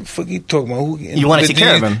at him, what the fuck you talking about? You want to take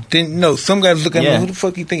care of him. No, some guys look at him, who the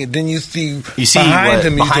fuck you thinking? Then you see behind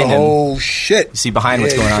him, oh shit. You see behind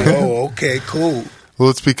what's going on. Oh, okay, cool.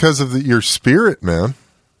 Well, it's because of your spirit, man.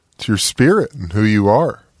 It's your spirit and who you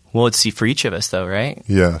are. Well, it's for each of us, though, right?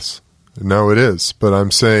 Yes. No, it is. But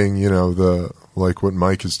I'm saying, like what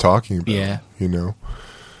Mike is talking about. Yeah. You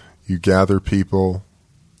gather people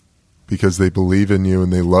because they believe in you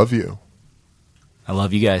and they love you. I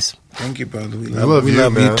love you guys. Thank you, brother. We love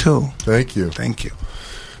you too. Thank you. Thank you.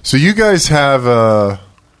 So you guys have a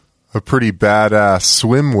pretty badass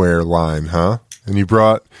swimwear line, huh? And you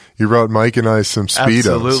brought Mike and I some Speedos.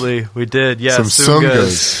 Absolutely, we did. Yeah, some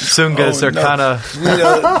Sungas. Sungas are kind of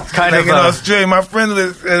like in Australia. My friend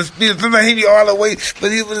was Speedos. Sometimes he'd be all the way,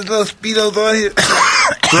 but he was little Speedos on here.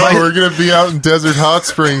 Bro, we're gonna be out in Desert Hot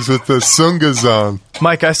Springs with the Sungas on.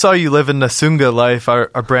 Mike, I saw you live in the Sunga life. Our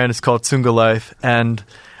brand is called Sunga Life, and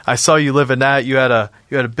I saw you live in that. You had a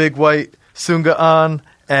big white Sunga on.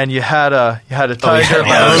 And you had a tiger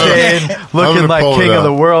chain, looking like king of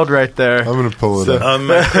the world right there. I'm going to pull it up.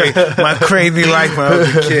 My crazy life when I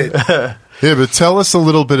was a kid. Yeah, but tell us a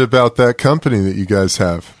little bit about that company that you guys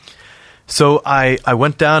have. So I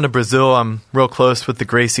went down to Brazil. I'm real close with the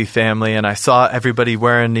Gracie family, and I saw everybody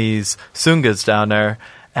wearing these sungas down there.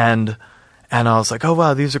 And I was like, oh,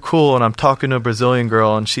 wow, these are cool. And I'm talking to a Brazilian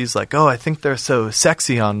girl, and she's like, oh, I think they're so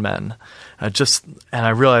sexy on men. And I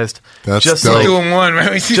realized that's just dope. like doing one,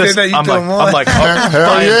 right? She said that you doing one. I'm like,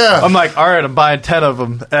 I'm like, all right, I'm buying 10 of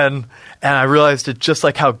them, and I realized it just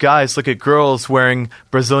like how guys look at girls wearing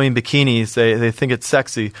Brazilian bikinis. They think it's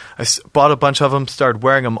sexy. I bought a bunch of them, started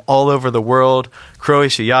wearing them all over the world.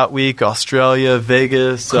 Croatia Yacht Week, Australia,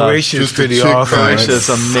 Vegas. Croatia's pretty awesome. Croatia's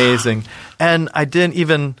amazing, and I didn't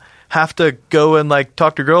even have to go and like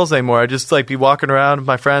talk to girls anymore. I just like be walking around with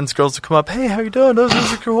my friends. Girls would come up, hey, how you doing? Those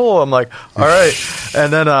are cool. I'm like, all right.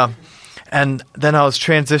 And then I was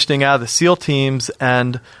transitioning out of the SEAL teams,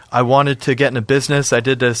 and I wanted to get into business. I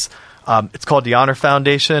did this. It's called the Honor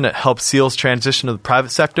Foundation. It helps SEALs transition to the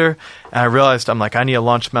private sector. And I realized I need to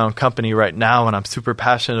launch my own company right now, and I'm super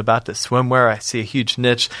passionate about this swimwear. I see a huge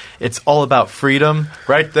niche. It's all about freedom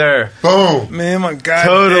right there. Boom. Man, my God.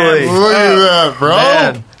 Totally. Look at that, bro.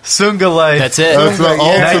 Man. Sunga life. That's it. That's the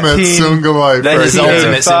ultimate Sunga life. That is the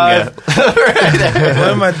ultimate Sunga. Right there. What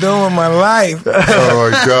am I doing with my life? Oh my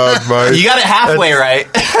God, Mike! You got it halfway right.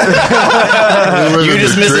 You're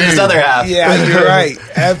just missing this other half. Yeah, you're right.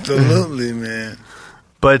 Absolutely, man.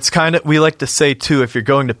 But it's kind of, we like to say too, if you're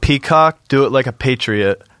going to Peacock, do it like a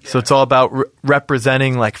patriot. So it's all about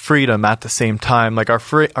representing like freedom at the same time. Like our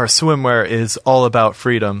swimwear is all about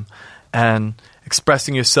freedom and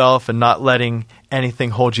expressing yourself and not letting anything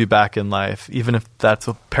hold you back in life, even if that's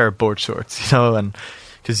a pair of board shorts, and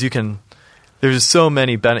because there's just so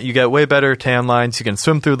many benefits. You get way better tan lines. You can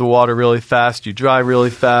swim through the water really fast. You dry really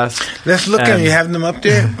fast. Let's look at them. You have them up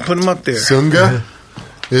there? Put them up there. Sunga?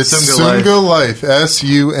 It's Sunga Life.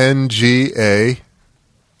 SUNGA.com?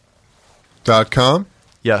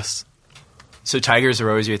 Yes. So tigers are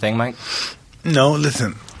always your thing, Mike? No,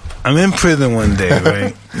 listen. I'm in prison one day,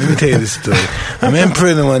 right? Let me tell you this story. I'm in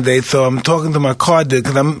prison one day, so I'm talking to my car dealer,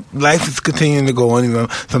 because life is continuing to go on. So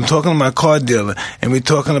I'm talking to my car dealer, and we're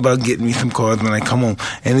talking about getting me some cars when I come home.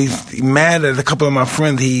 And he's mad at a couple of my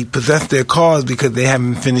friends. He possessed their cars because they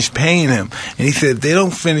haven't finished paying him. And he said, if they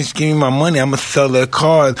don't finish giving me my money, I'm going to sell their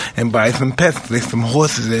cars and buy some pets, like some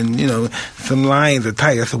horses and, some lions or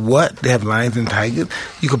tigers. I said, what? They have lions and tigers?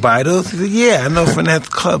 You could buy those? He said, yeah, I know a friend that has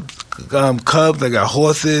cubs. Cubs, I got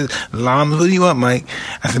horses, llamas. What do you want, Mike?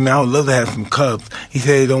 I said, man, I would love to have some cubs. He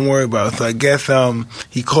said, don't worry about it. So I guess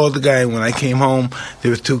he called the guy, and when I came home, there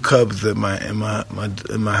was 2 cubs in my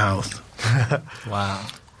house. Wow.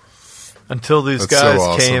 Until these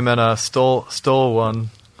guys came and stole one.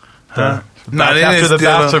 Huh? After the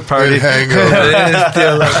bachelor party.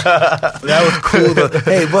 That was cool. But,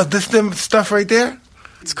 hey, what's this stuff right there?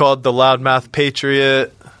 It's called the Loudmouth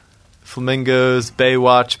Patriot. Flamingos,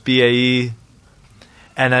 Baywatch, BAE,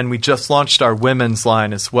 and then we just launched our women's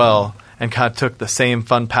line as well, and kind of took the same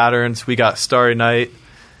fun patterns. We got Starry Night,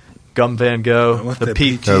 Gum Van Gogh, the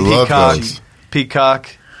Peacock. The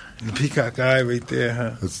peacock eye right there,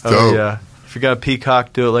 huh? That's dope. Oh yeah, if you got a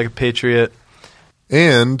peacock, do it like a patriot.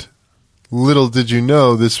 And little did you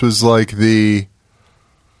know, this was like the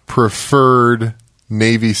preferred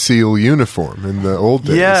Navy SEAL uniform in the old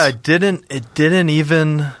days. Yeah, it didn't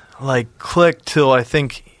even click till I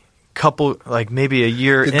think maybe a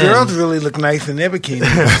year in. The girls really look nice in their bikinis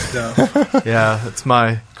and stuff. Yeah, that's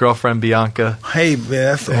my girlfriend Bianca. Hey man,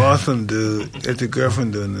 that's awesome, dude. That's your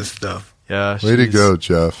girlfriend doing this stuff. Yeah, way to go,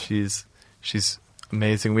 Jeff. She's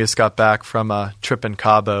amazing. We just got back from a trip in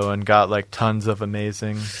Cabo and got tons of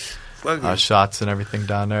amazing shots and everything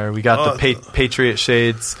down there. We got the Patriot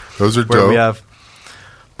shades. Those are where dope. We have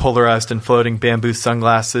polarized and floating bamboo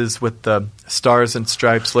sunglasses with the stars and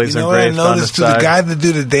stripes laser engraved on the side. The guys that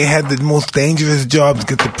do that, they have the most dangerous jobs,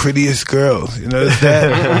 get the prettiest girls. You notice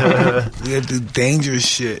that? We have to do dangerous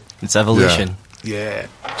shit. It's evolution. Yeah.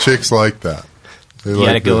 Chicks like that. You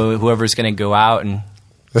got to go. Whoever's going to go out and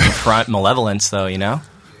confront malevolence, though. I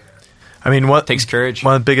mean, what takes courage?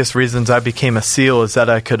 One of the biggest reasons I became a SEAL is that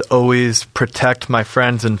I could always protect my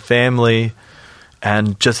friends and family,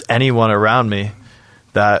 and just anyone around me.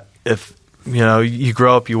 That if you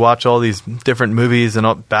grow up, you watch all these different movies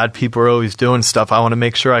and bad people are always doing stuff, I want to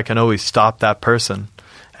make sure I can always stop that person.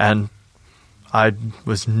 And I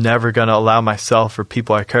was never going to allow myself or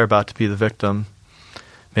people I care about to be the victim.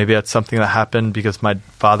 Maybe that's something that happened because my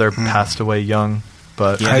father passed away young.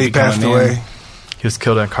 But how he passed away? He was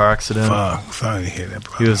killed in a car accident. Fuck, sorry to hear that,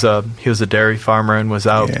 bro. He was a dairy farmer and was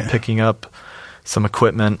out picking up some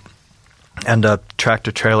equipment. And a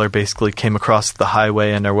tractor trailer basically came across the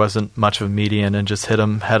highway, and there wasn't much of a median, and just hit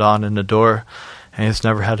him head on in the door. And he's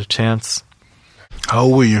never had a chance. How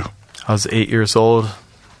old were you? I was 8 years old.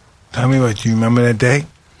 Tell me what, you remember that day?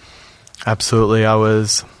 Absolutely. I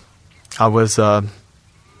was with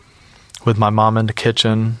my mom in the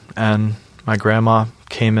kitchen, and my grandma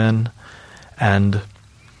came in, and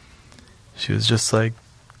she was just like,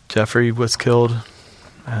 Jeffrey was killed,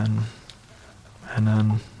 and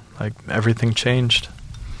then like everything changed.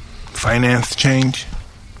 Finance change.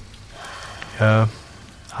 Yeah,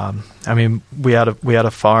 I mean, we had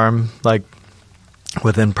a farm. Like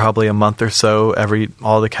within probably a month or so,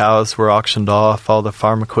 all the cows were auctioned off, all the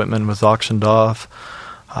farm equipment was auctioned off.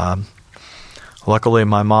 Luckily,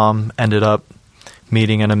 my mom ended up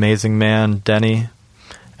meeting an amazing man, Denny,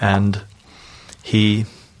 and he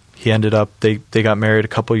ended up, they got married a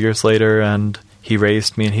couple years later, and he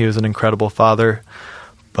raised me, and he was an incredible father.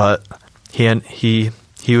 But he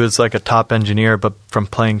was like a top engineer, but from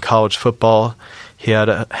playing college football, he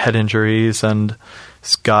had head injuries and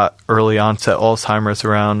got early onset Alzheimer's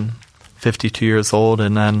around 52 years old,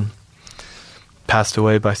 and then passed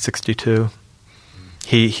away by 62.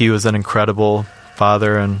 He was an incredible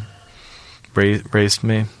father and raised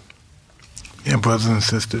me. Yeah, brothers and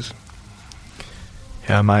sisters.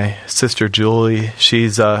 Yeah, my sister Julie,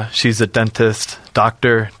 she's a dentist,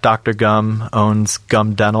 Dr. Gum, owns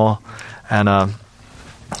Gum Dental and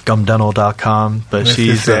gumdental.com, but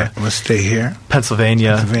she's let's stay here.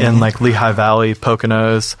 Pennsylvania, in like Lehigh Valley,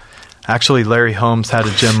 Poconos. Actually, Larry Holmes had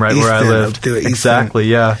a gym right where I lived. Exactly,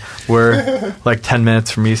 yeah. We're like 10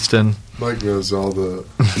 minutes from Easton. Mike knows all the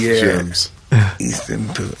gyms. Easton,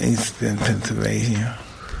 Pennsylvania.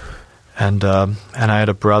 And I had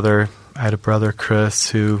a brother, Chris,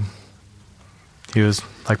 who he was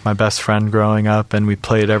like my best friend growing up, and we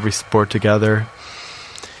played every sport together.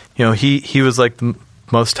 You know, he was like the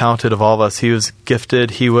most talented of all of us. He was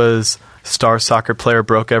gifted. He was star soccer player,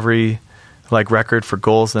 broke every like record for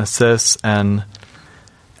goals and assists, and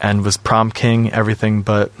was prom king, everything.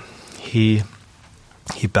 But he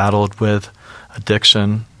battled with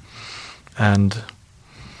addiction and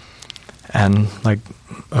like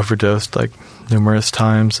overdosed like numerous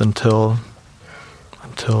times until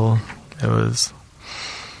it was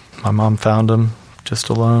my mom found him just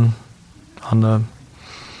alone on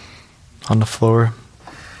the floor.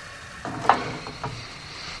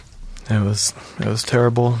 It was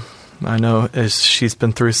terrible. I know she's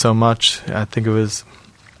been through so much. I think it was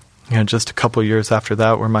just a couple years after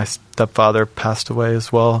that where my stepfather passed away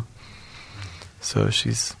as well. So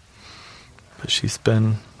she's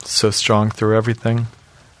been so strong through everything.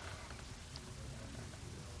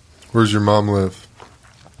 Where's your mom live?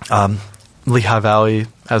 Lehigh Valley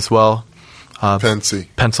as well.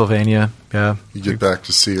 Pennsylvania, yeah. You get back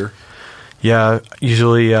to see her? Yeah,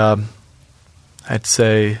 usually I'd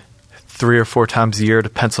say 3 or 4 times a year to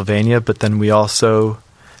Pennsylvania, but then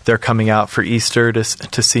they're coming out for Easter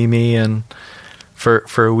to see me and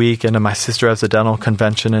for a week, and then my sister has a dental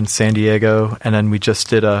convention in San Diego, and then we just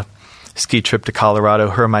did a ski trip to Colorado.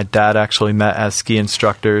 Her and my dad actually met as ski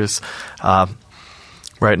instructors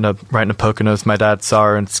right in the Poconos. My dad saw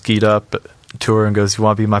her and skied up to her and goes, "You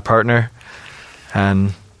want to be my partner?"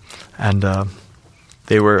 And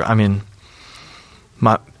they were, I mean,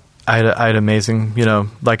 I had amazing,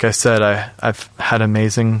 like I said, I've had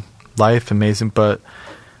amazing life, but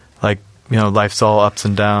like, life's all ups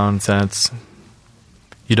and downs, and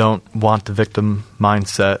you don't want the victim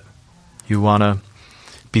mindset. You want to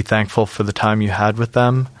be thankful for the time you had with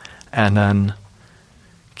them, and then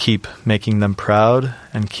keep making them proud,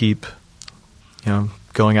 and keep,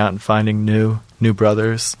 going out and finding new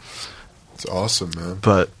brothers. It's awesome, man.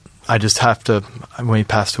 But I just have to, when he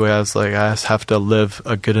passed away, I was like, I just have to live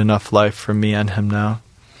a good enough life for me and him now.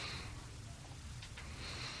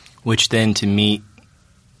 Which then to meet,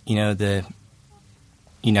 the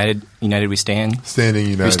United we stand. Standing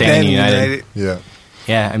United. We're standing United. Yeah.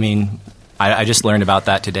 Yeah, I mean, I just learned about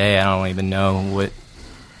that today. I don't even know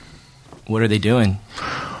what are they doing.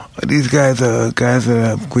 These guys are guys that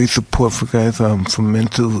have great support for guys from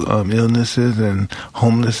mental illnesses and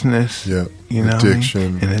homelessness. Yeah,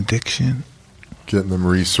 addiction. And addiction. Getting them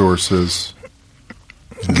resources.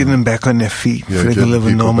 Getting them back on their feet so they can live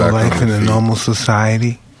a normal life in a normal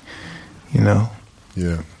society. Yeah.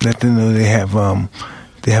 Let them know they have an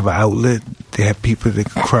outlet. They have people they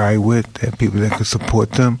can cry with. They have people that can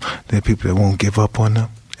support them. They have people that won't give up on them.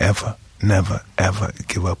 Ever. Never, ever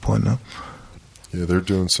give up on them. Yeah, they're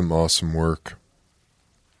doing some awesome work.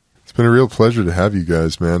 It's been a real pleasure to have you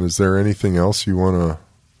guys, man. Is there anything else you want to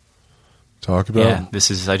talk about? Yeah,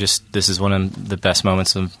 this is one of the best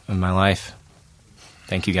moments of my life.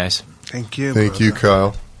 Thank you, guys. Thank you. Thank you,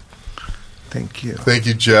 Kyle. Thank you. Thank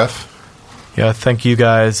you, Jeff. Yeah, thank you,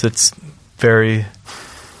 guys. It's very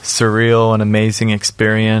surreal and amazing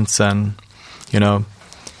experience, and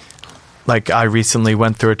like I recently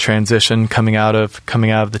went through a transition coming out of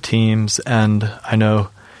the teams, and I know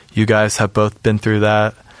you guys have both been through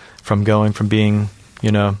that, from going from being,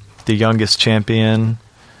 the youngest champion,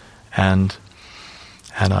 and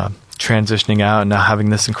transitioning out and now having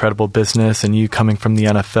this incredible business, and you coming from the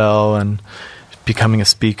NFL and becoming a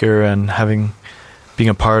speaker and being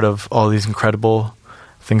a part of all these incredible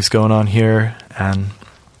things going on here, and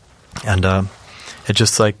it's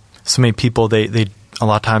just like so many people, they a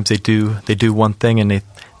lot of times they do one thing and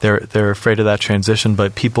they're afraid of that transition,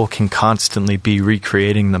 but people can constantly be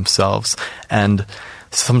recreating themselves, and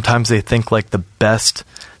sometimes they think like their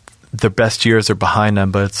best years are behind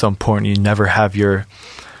them, but it's so important you never have your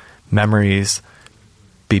memories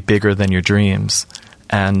be bigger than your dreams,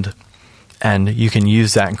 and you can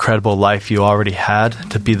use that incredible life you already had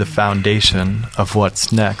to be the foundation of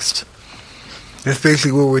what's next. That's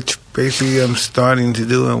basically what we're starting to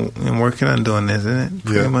do and working on doing, isn't it?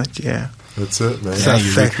 Pretty much, yeah. That's it, man.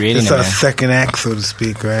 It's our second act, so to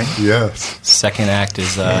speak, right? Yes. Second act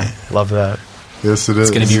is... Love that. Yes, it is.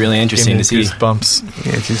 It's going to be really interesting to see. Bumps.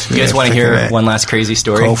 Yeah, you guys want to hear one last crazy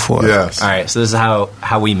story? Go for it. Yes. All right, so this is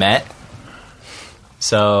how we met.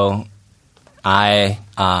 So I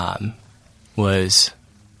was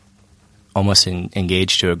almost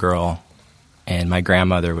engaged to a girl, and my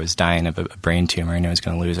grandmother was dying of a brain tumor, and I was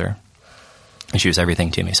going to lose her. And she was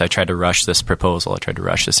everything to me. So I tried to rush this proposal. I tried to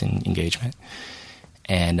rush this engagement.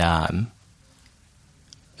 And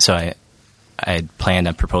so I had planned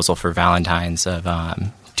a proposal for Valentine's of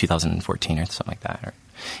 2014 or something like that.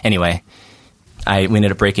 Anyway, we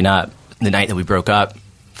ended up breaking up. The night that we broke up,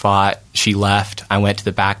 fought, she left. I went to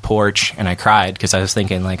the back porch and I cried because I was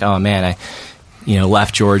thinking like, oh man, I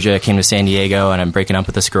left Georgia, came to San Diego, and I'm breaking up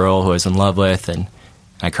with this girl who I was in love with, and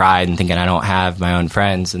I cried and thinking I don't have my own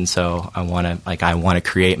friends, and so I want to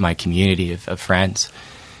create my community of friends.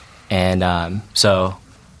 And so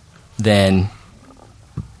then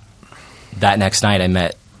that next night I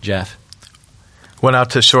met Jeff. Went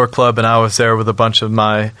out to Shore Club, and I was there with a bunch of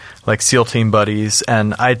my SEAL team buddies,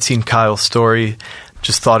 and I'd seen Kyle's story,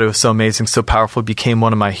 just thought it was so amazing, so powerful, became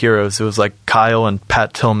one of my heroes. It was like Kyle and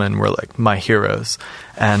Pat Tillman were like my heroes.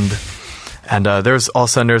 And there's all of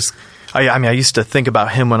a sudden I used to think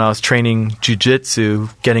about him when I was training jiu-jitsu,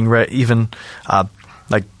 getting ready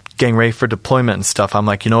for deployment and stuff. I'm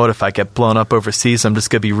like, you know what, if I get blown up overseas, I'm just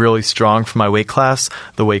going to be really strong for my weight class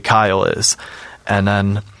the way Kyle is. And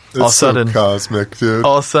then all of a sudden, so cosmic, dude.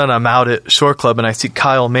 All of a sudden I'm out at Shore Club and I see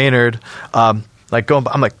Kyle Maynard, I'm like,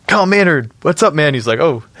 Kyle Maynard, what's up, man? He's like,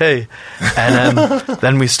 oh, hey. And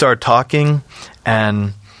then we started talking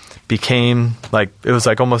and became it was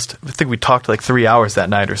almost, I think we talked 3 hours that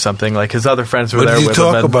night or something. His other friends were there with him.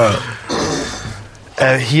 What did you talk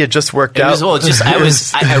about? He had just worked out.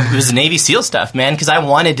 It was Navy SEAL stuff, man, because I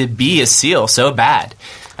wanted to be a SEAL so bad.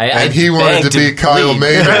 He wanted to be Kyle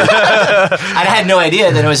Maynard. I had no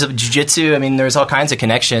idea that it was jiu-jitsu. I mean, there was all kinds of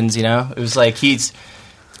connections, It was like he's...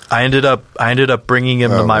 I ended up bringing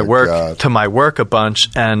him to my work a bunch,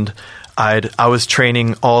 and I was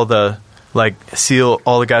training all the SEAL,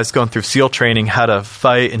 all the guys going through SEAL training how to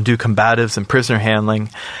fight and do combatives and prisoner handling,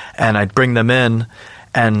 and I'd bring them in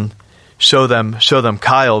and show them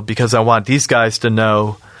Kyle, because I want these guys to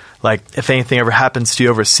know, if anything ever happens to you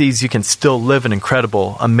overseas, you can still live an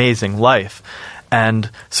incredible, amazing life. And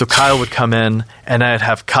so Kyle would come in, and I'd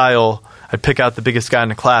pick out the biggest guy in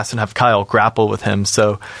the class and have Kyle grapple with him.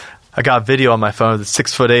 So I got a video on my phone of the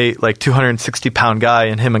 6'8", 260-pound guy,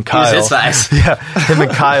 and him and Kyle. He was his size. Yeah, him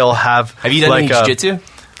and Kyle have. Have you done any jiu-jitsu?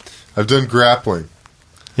 I've done grappling.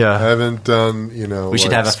 Yeah, I haven't done. We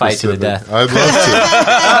should have a fight to the death. I'd love to.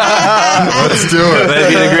 Let's do it. That'd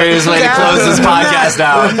be the greatest way to close this podcast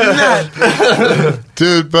out,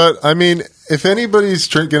 dude. But I mean, if anybody's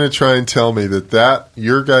going to try and tell me that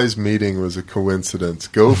your guys' meeting was a coincidence,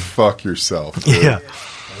 go fuck yourself, dude. Yeah.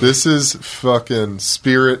 This is fucking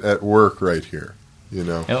spirit at work right here,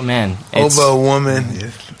 Oh, man. Over a woman.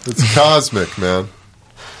 It's cosmic, man.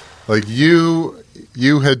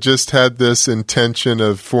 You had just had this intention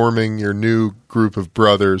of forming your new group of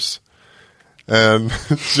brothers, and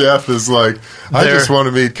Jeff is like, I just want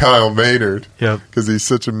to meet Kyle Maynard because he's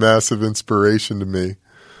such a massive inspiration to me.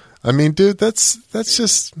 I mean, dude, that's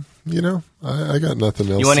just, I got nothing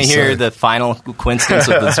else. You want to hear say. the final coincidence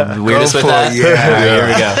of this weirdest with that? Yeah. Here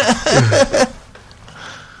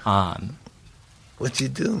we go. What you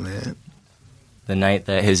do, man? The night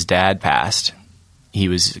that his dad passed, he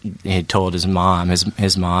had told his mom.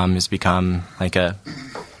 His mom has become a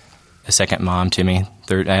second mom to me.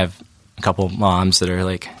 I have a couple moms that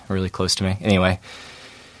are really close to me. Anyway,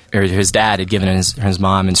 his dad had given his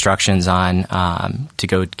mom instructions on to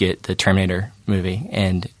go get the Terminator movie,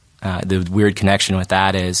 and the weird connection with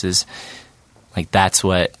that is that's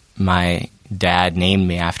what my dad named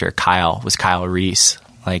me after. Kyle was Kyle Reese,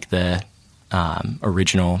 like the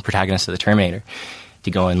original protagonist of the Terminator,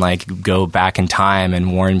 to go and like go back in time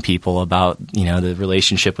and warn people about, you know, the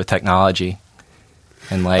relationship with technology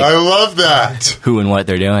and like I love that, who and what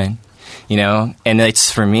they're doing, you know. And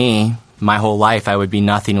it's, for me, my whole life I would be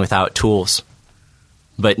nothing without tools.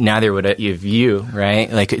 But neither would you,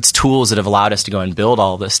 right? Like, it's tools that have allowed us to go and build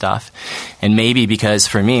all this stuff. And maybe because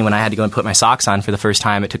for me, when I had to go and put my socks on for the first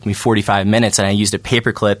time, it took me 45 minutes, and I used a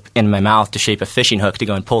paperclip in my mouth to shape a fishing hook to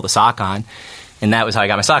go and pull the sock on. And that was how I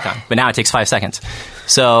got my sock on. But now it takes 5 seconds.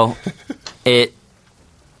 So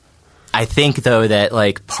I think, though, that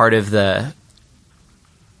like part of the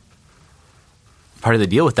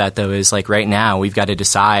deal with that, though, is like right now we've got to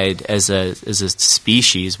decide as a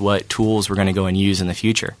species what tools we're going to go and use in the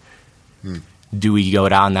future. Do we go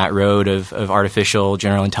down that road of artificial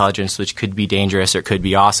general intelligence, which could be dangerous or it could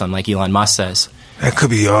be awesome, like Elon Musk says? That could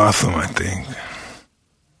be awesome, I think.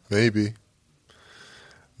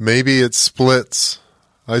 Maybe it splits.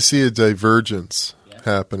 I see a divergence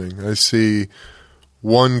happening. I see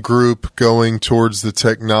one group going towards the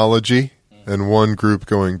technology and one group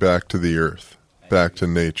going back to the earth, back to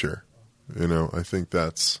nature. You know, I think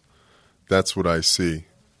that's what I see.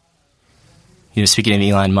 You know, speaking of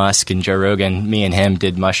Elon Musk and Joe Rogan, me and him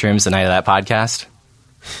did mushrooms the night of that podcast.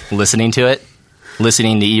 Listening to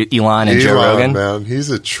Elon and Joe Rogan. Man, he's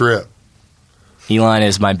a trip. Elon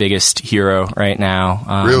is my biggest hero right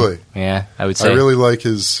now. Really? Yeah, I would say. I really like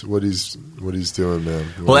what he's doing, man.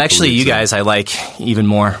 Well, actually, you guys I like even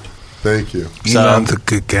more. Thank you. Elon's a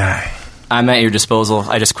good guy. I'm at your disposal.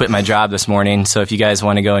 I just quit my job this morning, so if you guys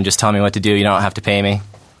want to go and just tell me what to do, you don't have to pay me.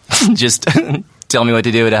 Just tell me what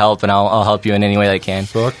to do to help, and I'll help you in any way that I can.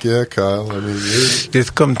 Fuck yeah, Kyle. I mean,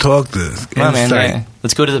 just come talk to us. Come on, man. Yeah.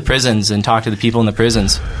 Let's go to the prisons and talk to the people in the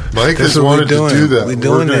prisons. Mike has wanted to do that. We're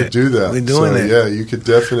going to do that. We're doing it. Yeah, you could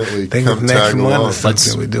definitely come tag along.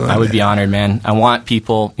 I would be honored, man. I want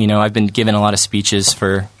people, you know, I've been giving a lot of speeches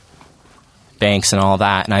for banks and all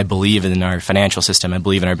that, and I believe in our financial system. I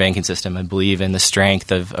believe in our banking system. I believe in the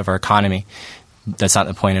strength of our economy. That's not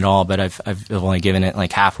the point at all, but I've only given it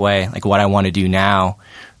like halfway. Like, what I want to do now,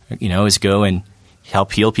 you know, is go and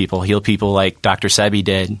help heal people like Dr. Sebi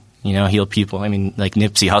did, you know, heal people. I mean, like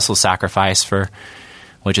Nipsey Hussle's sacrifice for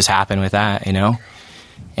what just happened with that, you know?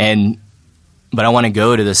 But I want to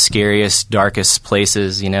go to the scariest, darkest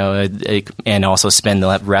places, you know, and also spend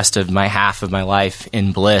the rest of half of my life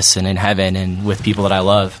in bliss and in heaven and with people that I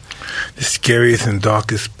love. The scariest and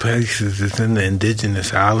darkest places is in the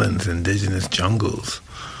indigenous islands, indigenous jungles.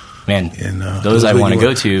 Man, you know, those I want to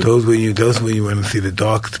go to. Those where you want to see the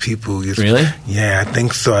darkest people. Really? Yeah, I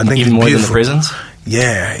think so. I think even more than the prisons.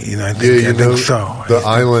 Yeah, you know, I think so. The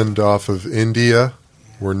island off of India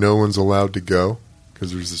where no one's allowed to go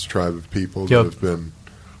because there's this tribe of people that have been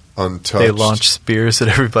untouched. They launch spears at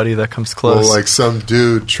everybody that comes close. Well, like some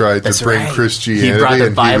dude tried to bring Christianity. He brought the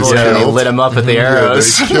Bible and he lit him up with the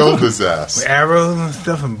arrows. Yeah, they killed his ass. With arrows and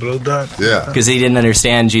stuff and blow darts. Yeah. Because he didn't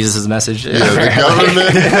understand Jesus' message. Yeah,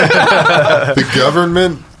 the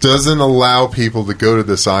government doesn't allow people to go to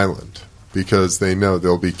this island because they know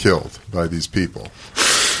they'll be killed by these people.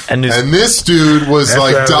 And this dude was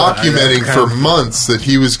like documenting for months that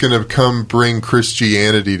he was going to come bring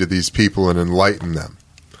Christianity to these people and enlighten them.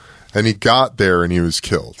 And he got there and he was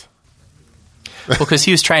killed. Well, because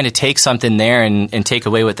he was trying to take something there and take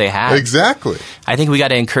away what they had. Exactly. I think we got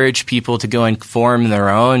to encourage people to go and form their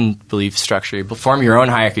own belief structure, form your own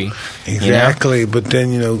hierarchy. Exactly, you know? But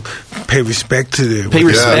then, you know, pay respect to their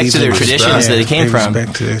traditions that they came from.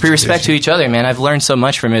 Pay respect to each other, man. I've learned so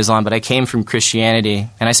much from Islam, but I came from Christianity,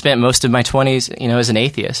 and I spent most of my 20s, you know, as an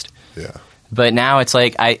atheist. Yeah. But now it's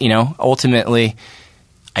like ultimately,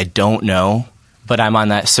 I don't know. But I'm on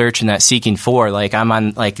that search and that seeking for, like, I'm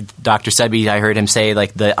on, like, Dr. Sebi, I heard him say,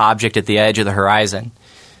 like, the object at the edge of the horizon.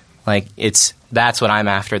 Like, that's what I'm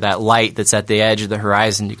after, that light that's at the edge of the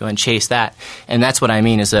horizon, to go and chase that. And that's what I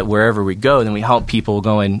mean, is that wherever we go, then we help people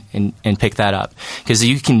go and pick that up. Because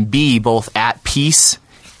you can be both at peace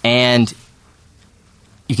and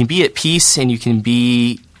you can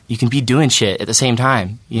be doing shit at the same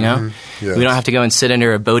time, you know? Mm-hmm. Yes. We don't have to go and sit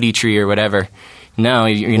under a Bodhi tree or whatever. No,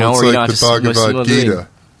 you know, or you don't have to. It's like the Bhagavad Gita.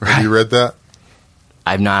 Right. Have you read that?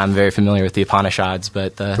 I'm very familiar with the Upanishads,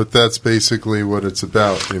 but that's basically what it's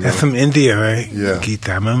about. You know? That's from India, right? Yeah.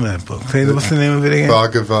 Gita, I remember that book. What's the name of it again?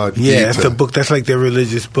 Bhagavad Gita. Yeah, that's the book. That's like their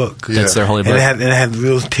religious book. Yeah. That's their holy book. And it had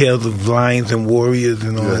real tales of lions and warriors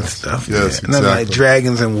and all that stuff. Yes, exactly. Not like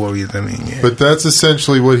dragons and warriors. I mean, yeah. But that's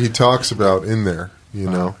essentially what he talks about in there. You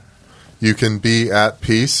know, you can be at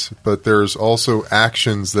peace, but there's also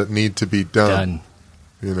actions that need to be done.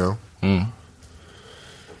 You know.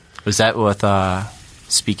 Was that with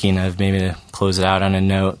speaking of, maybe to close it out on a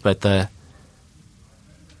note, but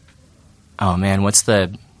what's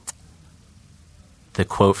the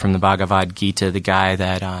quote from the Bhagavad Gita, the guy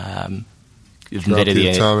that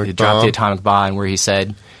dropped the atomic bomb, where he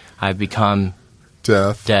said, I've become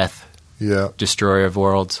death, destroyer of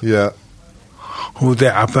worlds. Yeah. Who's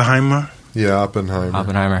that, Oppenheimer? Yeah,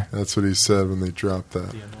 Oppenheimer. That's what he said when they dropped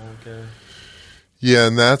that. Yeah,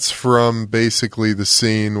 and that's from basically the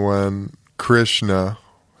scene when Krishna,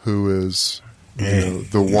 who is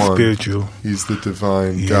the one, spiritual, he's the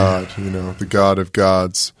divine God, the God of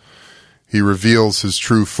gods. He reveals his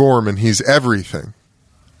true form, and he's everything.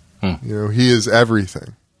 He is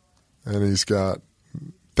everything, and he's got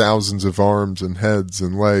thousands of arms and heads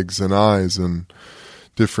and legs and eyes and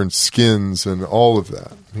different skins and all of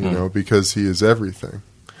that, because he is everything.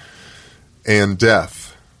 And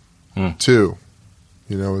death, too.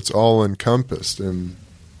 It's all encompassed. And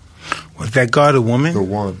was that God a woman? The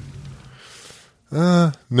one.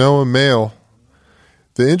 No, a male.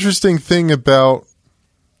 The interesting thing about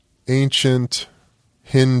ancient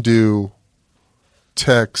Hindu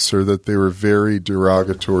texts are that they were very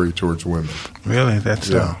derogatory towards women. Really? That's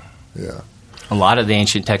so? Yeah. A lot of the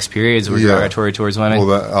ancient text periods were derogatory towards women. Well,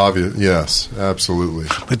 that obvious. Yes, absolutely.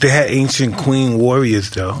 But they had ancient queen warriors,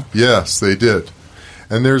 though. Yes, they did.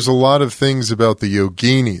 And there's a lot of things about the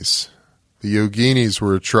yoginis. The yoginis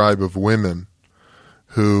were a tribe of women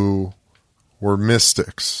who were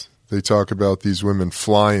mystics. They talk about these women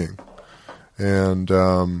flying. And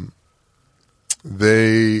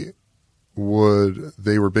they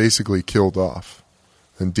were basically killed off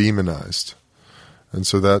and demonized. And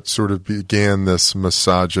so that sort of began this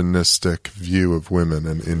misogynistic view of women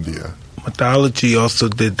in India. Mythology also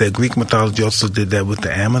did that. Greek mythology also did that with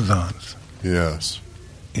the Amazons. Yes.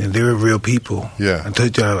 They were real people. Yeah. I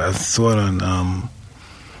told you I saw it on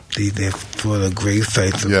the grave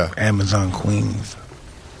sites of Amazon queens.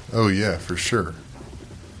 Oh, yeah, for sure.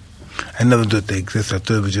 I never thought they existed. I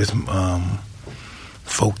thought it was just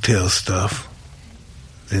folktale stuff.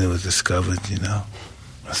 Then it was discovered,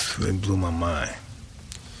 That's really blew my mind.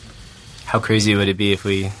 How crazy would it be if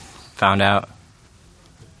we found out?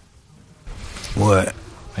 What?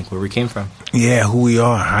 Like where we came from. Yeah, who we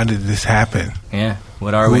are. How did this happen? Yeah,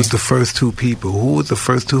 what are we? Who was the first two people? Who was the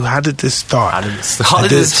first two? How did this start? Did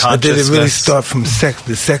it really start from sex?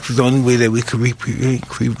 The sex is the only way that we could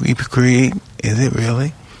reprocreate? Is it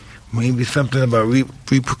really? Maybe something about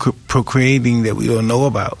procreating that we don't know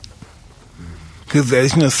about.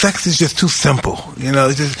 Because sex is just too simple.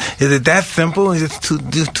 It's just, is it that simple? It's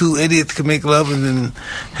just two idiots can make love and then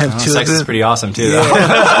have children. Sex is pretty awesome too.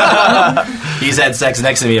 Yeah. He's had sex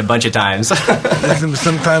next to me a bunch of times.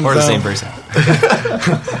 Sometimes, or the same person.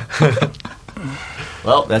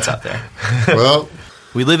 Well, that's out there. Well,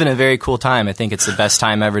 we live in a very cool time. I think it's the best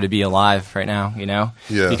time ever to be alive right now.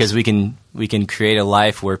 Yes. Because we can create a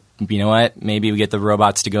life where maybe we get the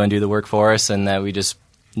robots to go and do the work for us, and that we just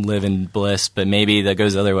live in bliss, but maybe that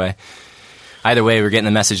goes the other way. Either way, we're getting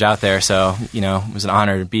the message out there, so, it was an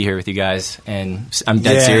honor to be here with you guys, and I'm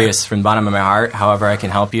dead serious from the bottom of my heart. However I can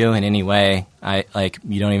help you in any way, you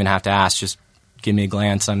don't even have to ask, just give me a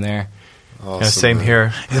glance, I'm there. Awesome, same man.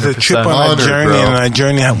 Here. It's a trip on our journey, and our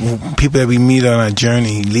journey, people that we meet on our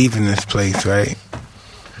journey leaving this place, right?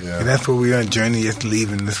 Yeah. And that's where we're on a journey, just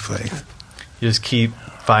leaving this place. You just keep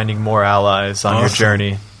finding more allies on your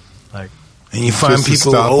journey. And you find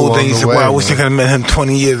people old and you say, wow, I wish I could have met him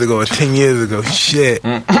 20 years ago or 10 years ago. Shit.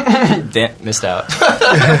 Damn, missed out.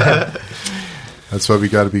 That's why we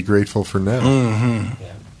got to be grateful for now. Mm-hmm.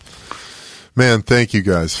 Yeah. Man, thank you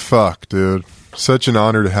guys. Fuck, dude. Such an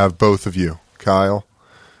honor to have both of you. Kyle.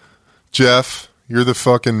 Jeff, you're the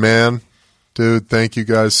fucking man. Dude, thank you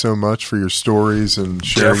guys so much for your stories and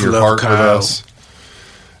sharing your heart with us.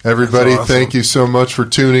 Everybody, awesome. Thank you so much for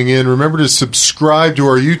tuning in. Remember to subscribe to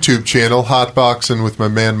our YouTube channel, Hotboxing with my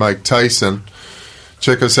man Mike Tyson.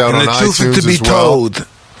 Check us out on iTunes as well.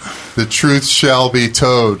 The truth shall be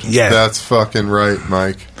told. Yes. That's fucking right,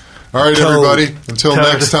 Mike. All right, everybody. Until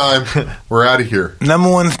next time, we're out of here. Number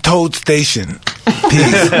one Toad station.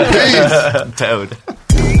 Peace. Peace. Toad.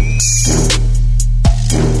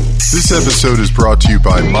 This episode is brought to you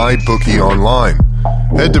by MyBookieOnline.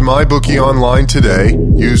 Head to MyBookieOnline today.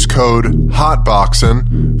 Use code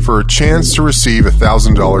HOTBOXIN for a chance to receive a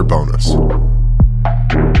 $1,000 bonus.